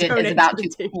tissue budget is about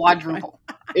to quadruple.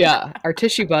 Yeah, our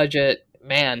tissue budget,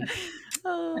 man.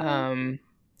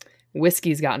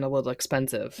 Whiskey's gotten a little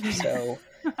expensive, so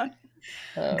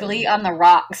Glee on the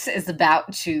Rocks is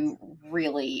about to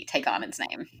really take on its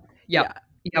name. Yep.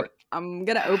 I'm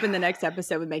gonna open the next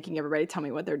episode with making everybody tell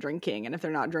me what they're drinking, and if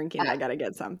they're not drinking, I gotta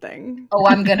get something. Oh,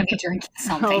 I'm gonna be drinking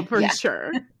something. Oh, for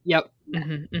sure. Yep.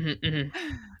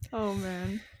 Oh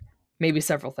man. Maybe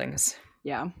several things.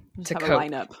 Yeah. Just to have cope. a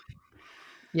lineup.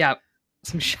 Yeah.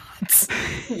 Some shots.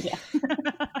 Yeah.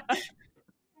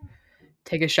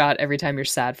 Take a shot every time you're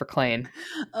sad for Klaine.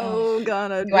 Oh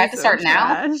god. Do I have to start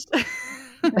now?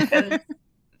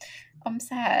 I'm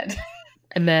sad.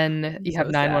 And then you have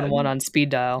 911 on speed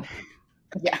dial.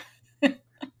 Yeah.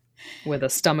 With a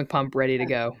stomach pump ready to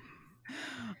go.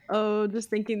 Oh, just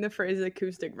thinking the phrase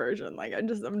acoustic version. Like, I'm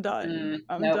done.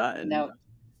 I'm done. Nope.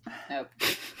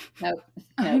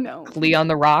 I know. Glee on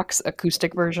the Rocks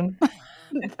acoustic version.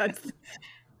 That's,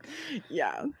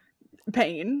 yeah.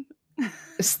 Pain.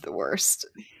 It's the worst.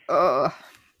 Ugh.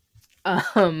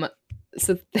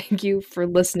 So thank you for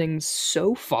listening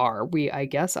so far. We, I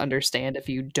guess, understand if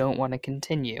you don't want to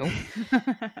continue.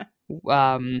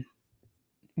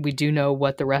 We do know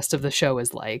what the rest of the show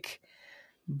is like,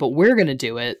 but we're going to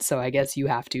do it, so I guess you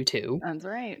have to too. That's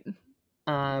right.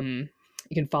 You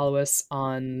can follow us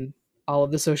on all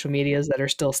of the social medias that are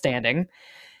still standing.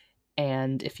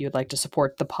 And if you'd like to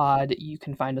support the pod, you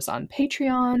can find us on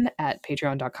Patreon at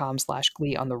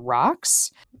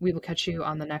patreon.com/GleeOnTheRocks. We will catch you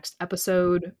on the next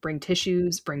episode. Bring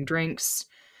tissues, bring drinks.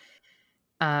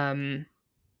 I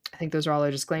think those are all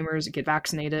our disclaimers. Get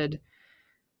vaccinated.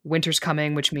 Winter's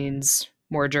coming, which means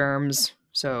more germs.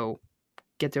 So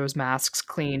get those masks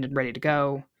cleaned and ready to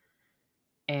go.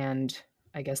 And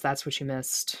I guess that's what you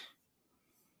missed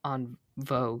on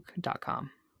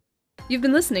Vogue.com. You've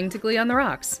been listening to Glee on the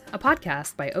Rocks, a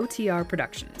podcast by OTR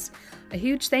Productions. A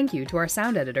huge thank you to our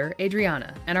sound editor,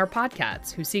 Adriana, and our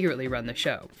podcats who secretly run the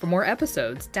show. For more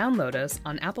episodes, download us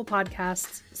on Apple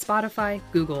Podcasts, Spotify,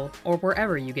 Google, or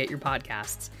wherever you get your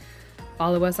podcasts.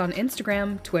 Follow us on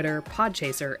Instagram, Twitter,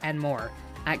 Podchaser, and more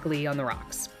at Glee on the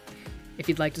Rocks. If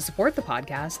you'd like to support the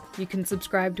podcast, you can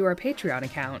subscribe to our Patreon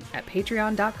account at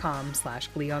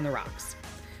patreon.com/GleeOnTheRocks.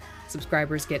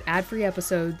 Subscribers get ad-free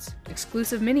episodes,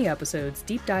 exclusive mini-episodes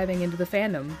deep diving into the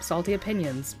fandom, salty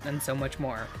opinions, and so much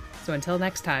more. So until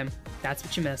next time, that's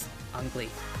what you missed on Glee.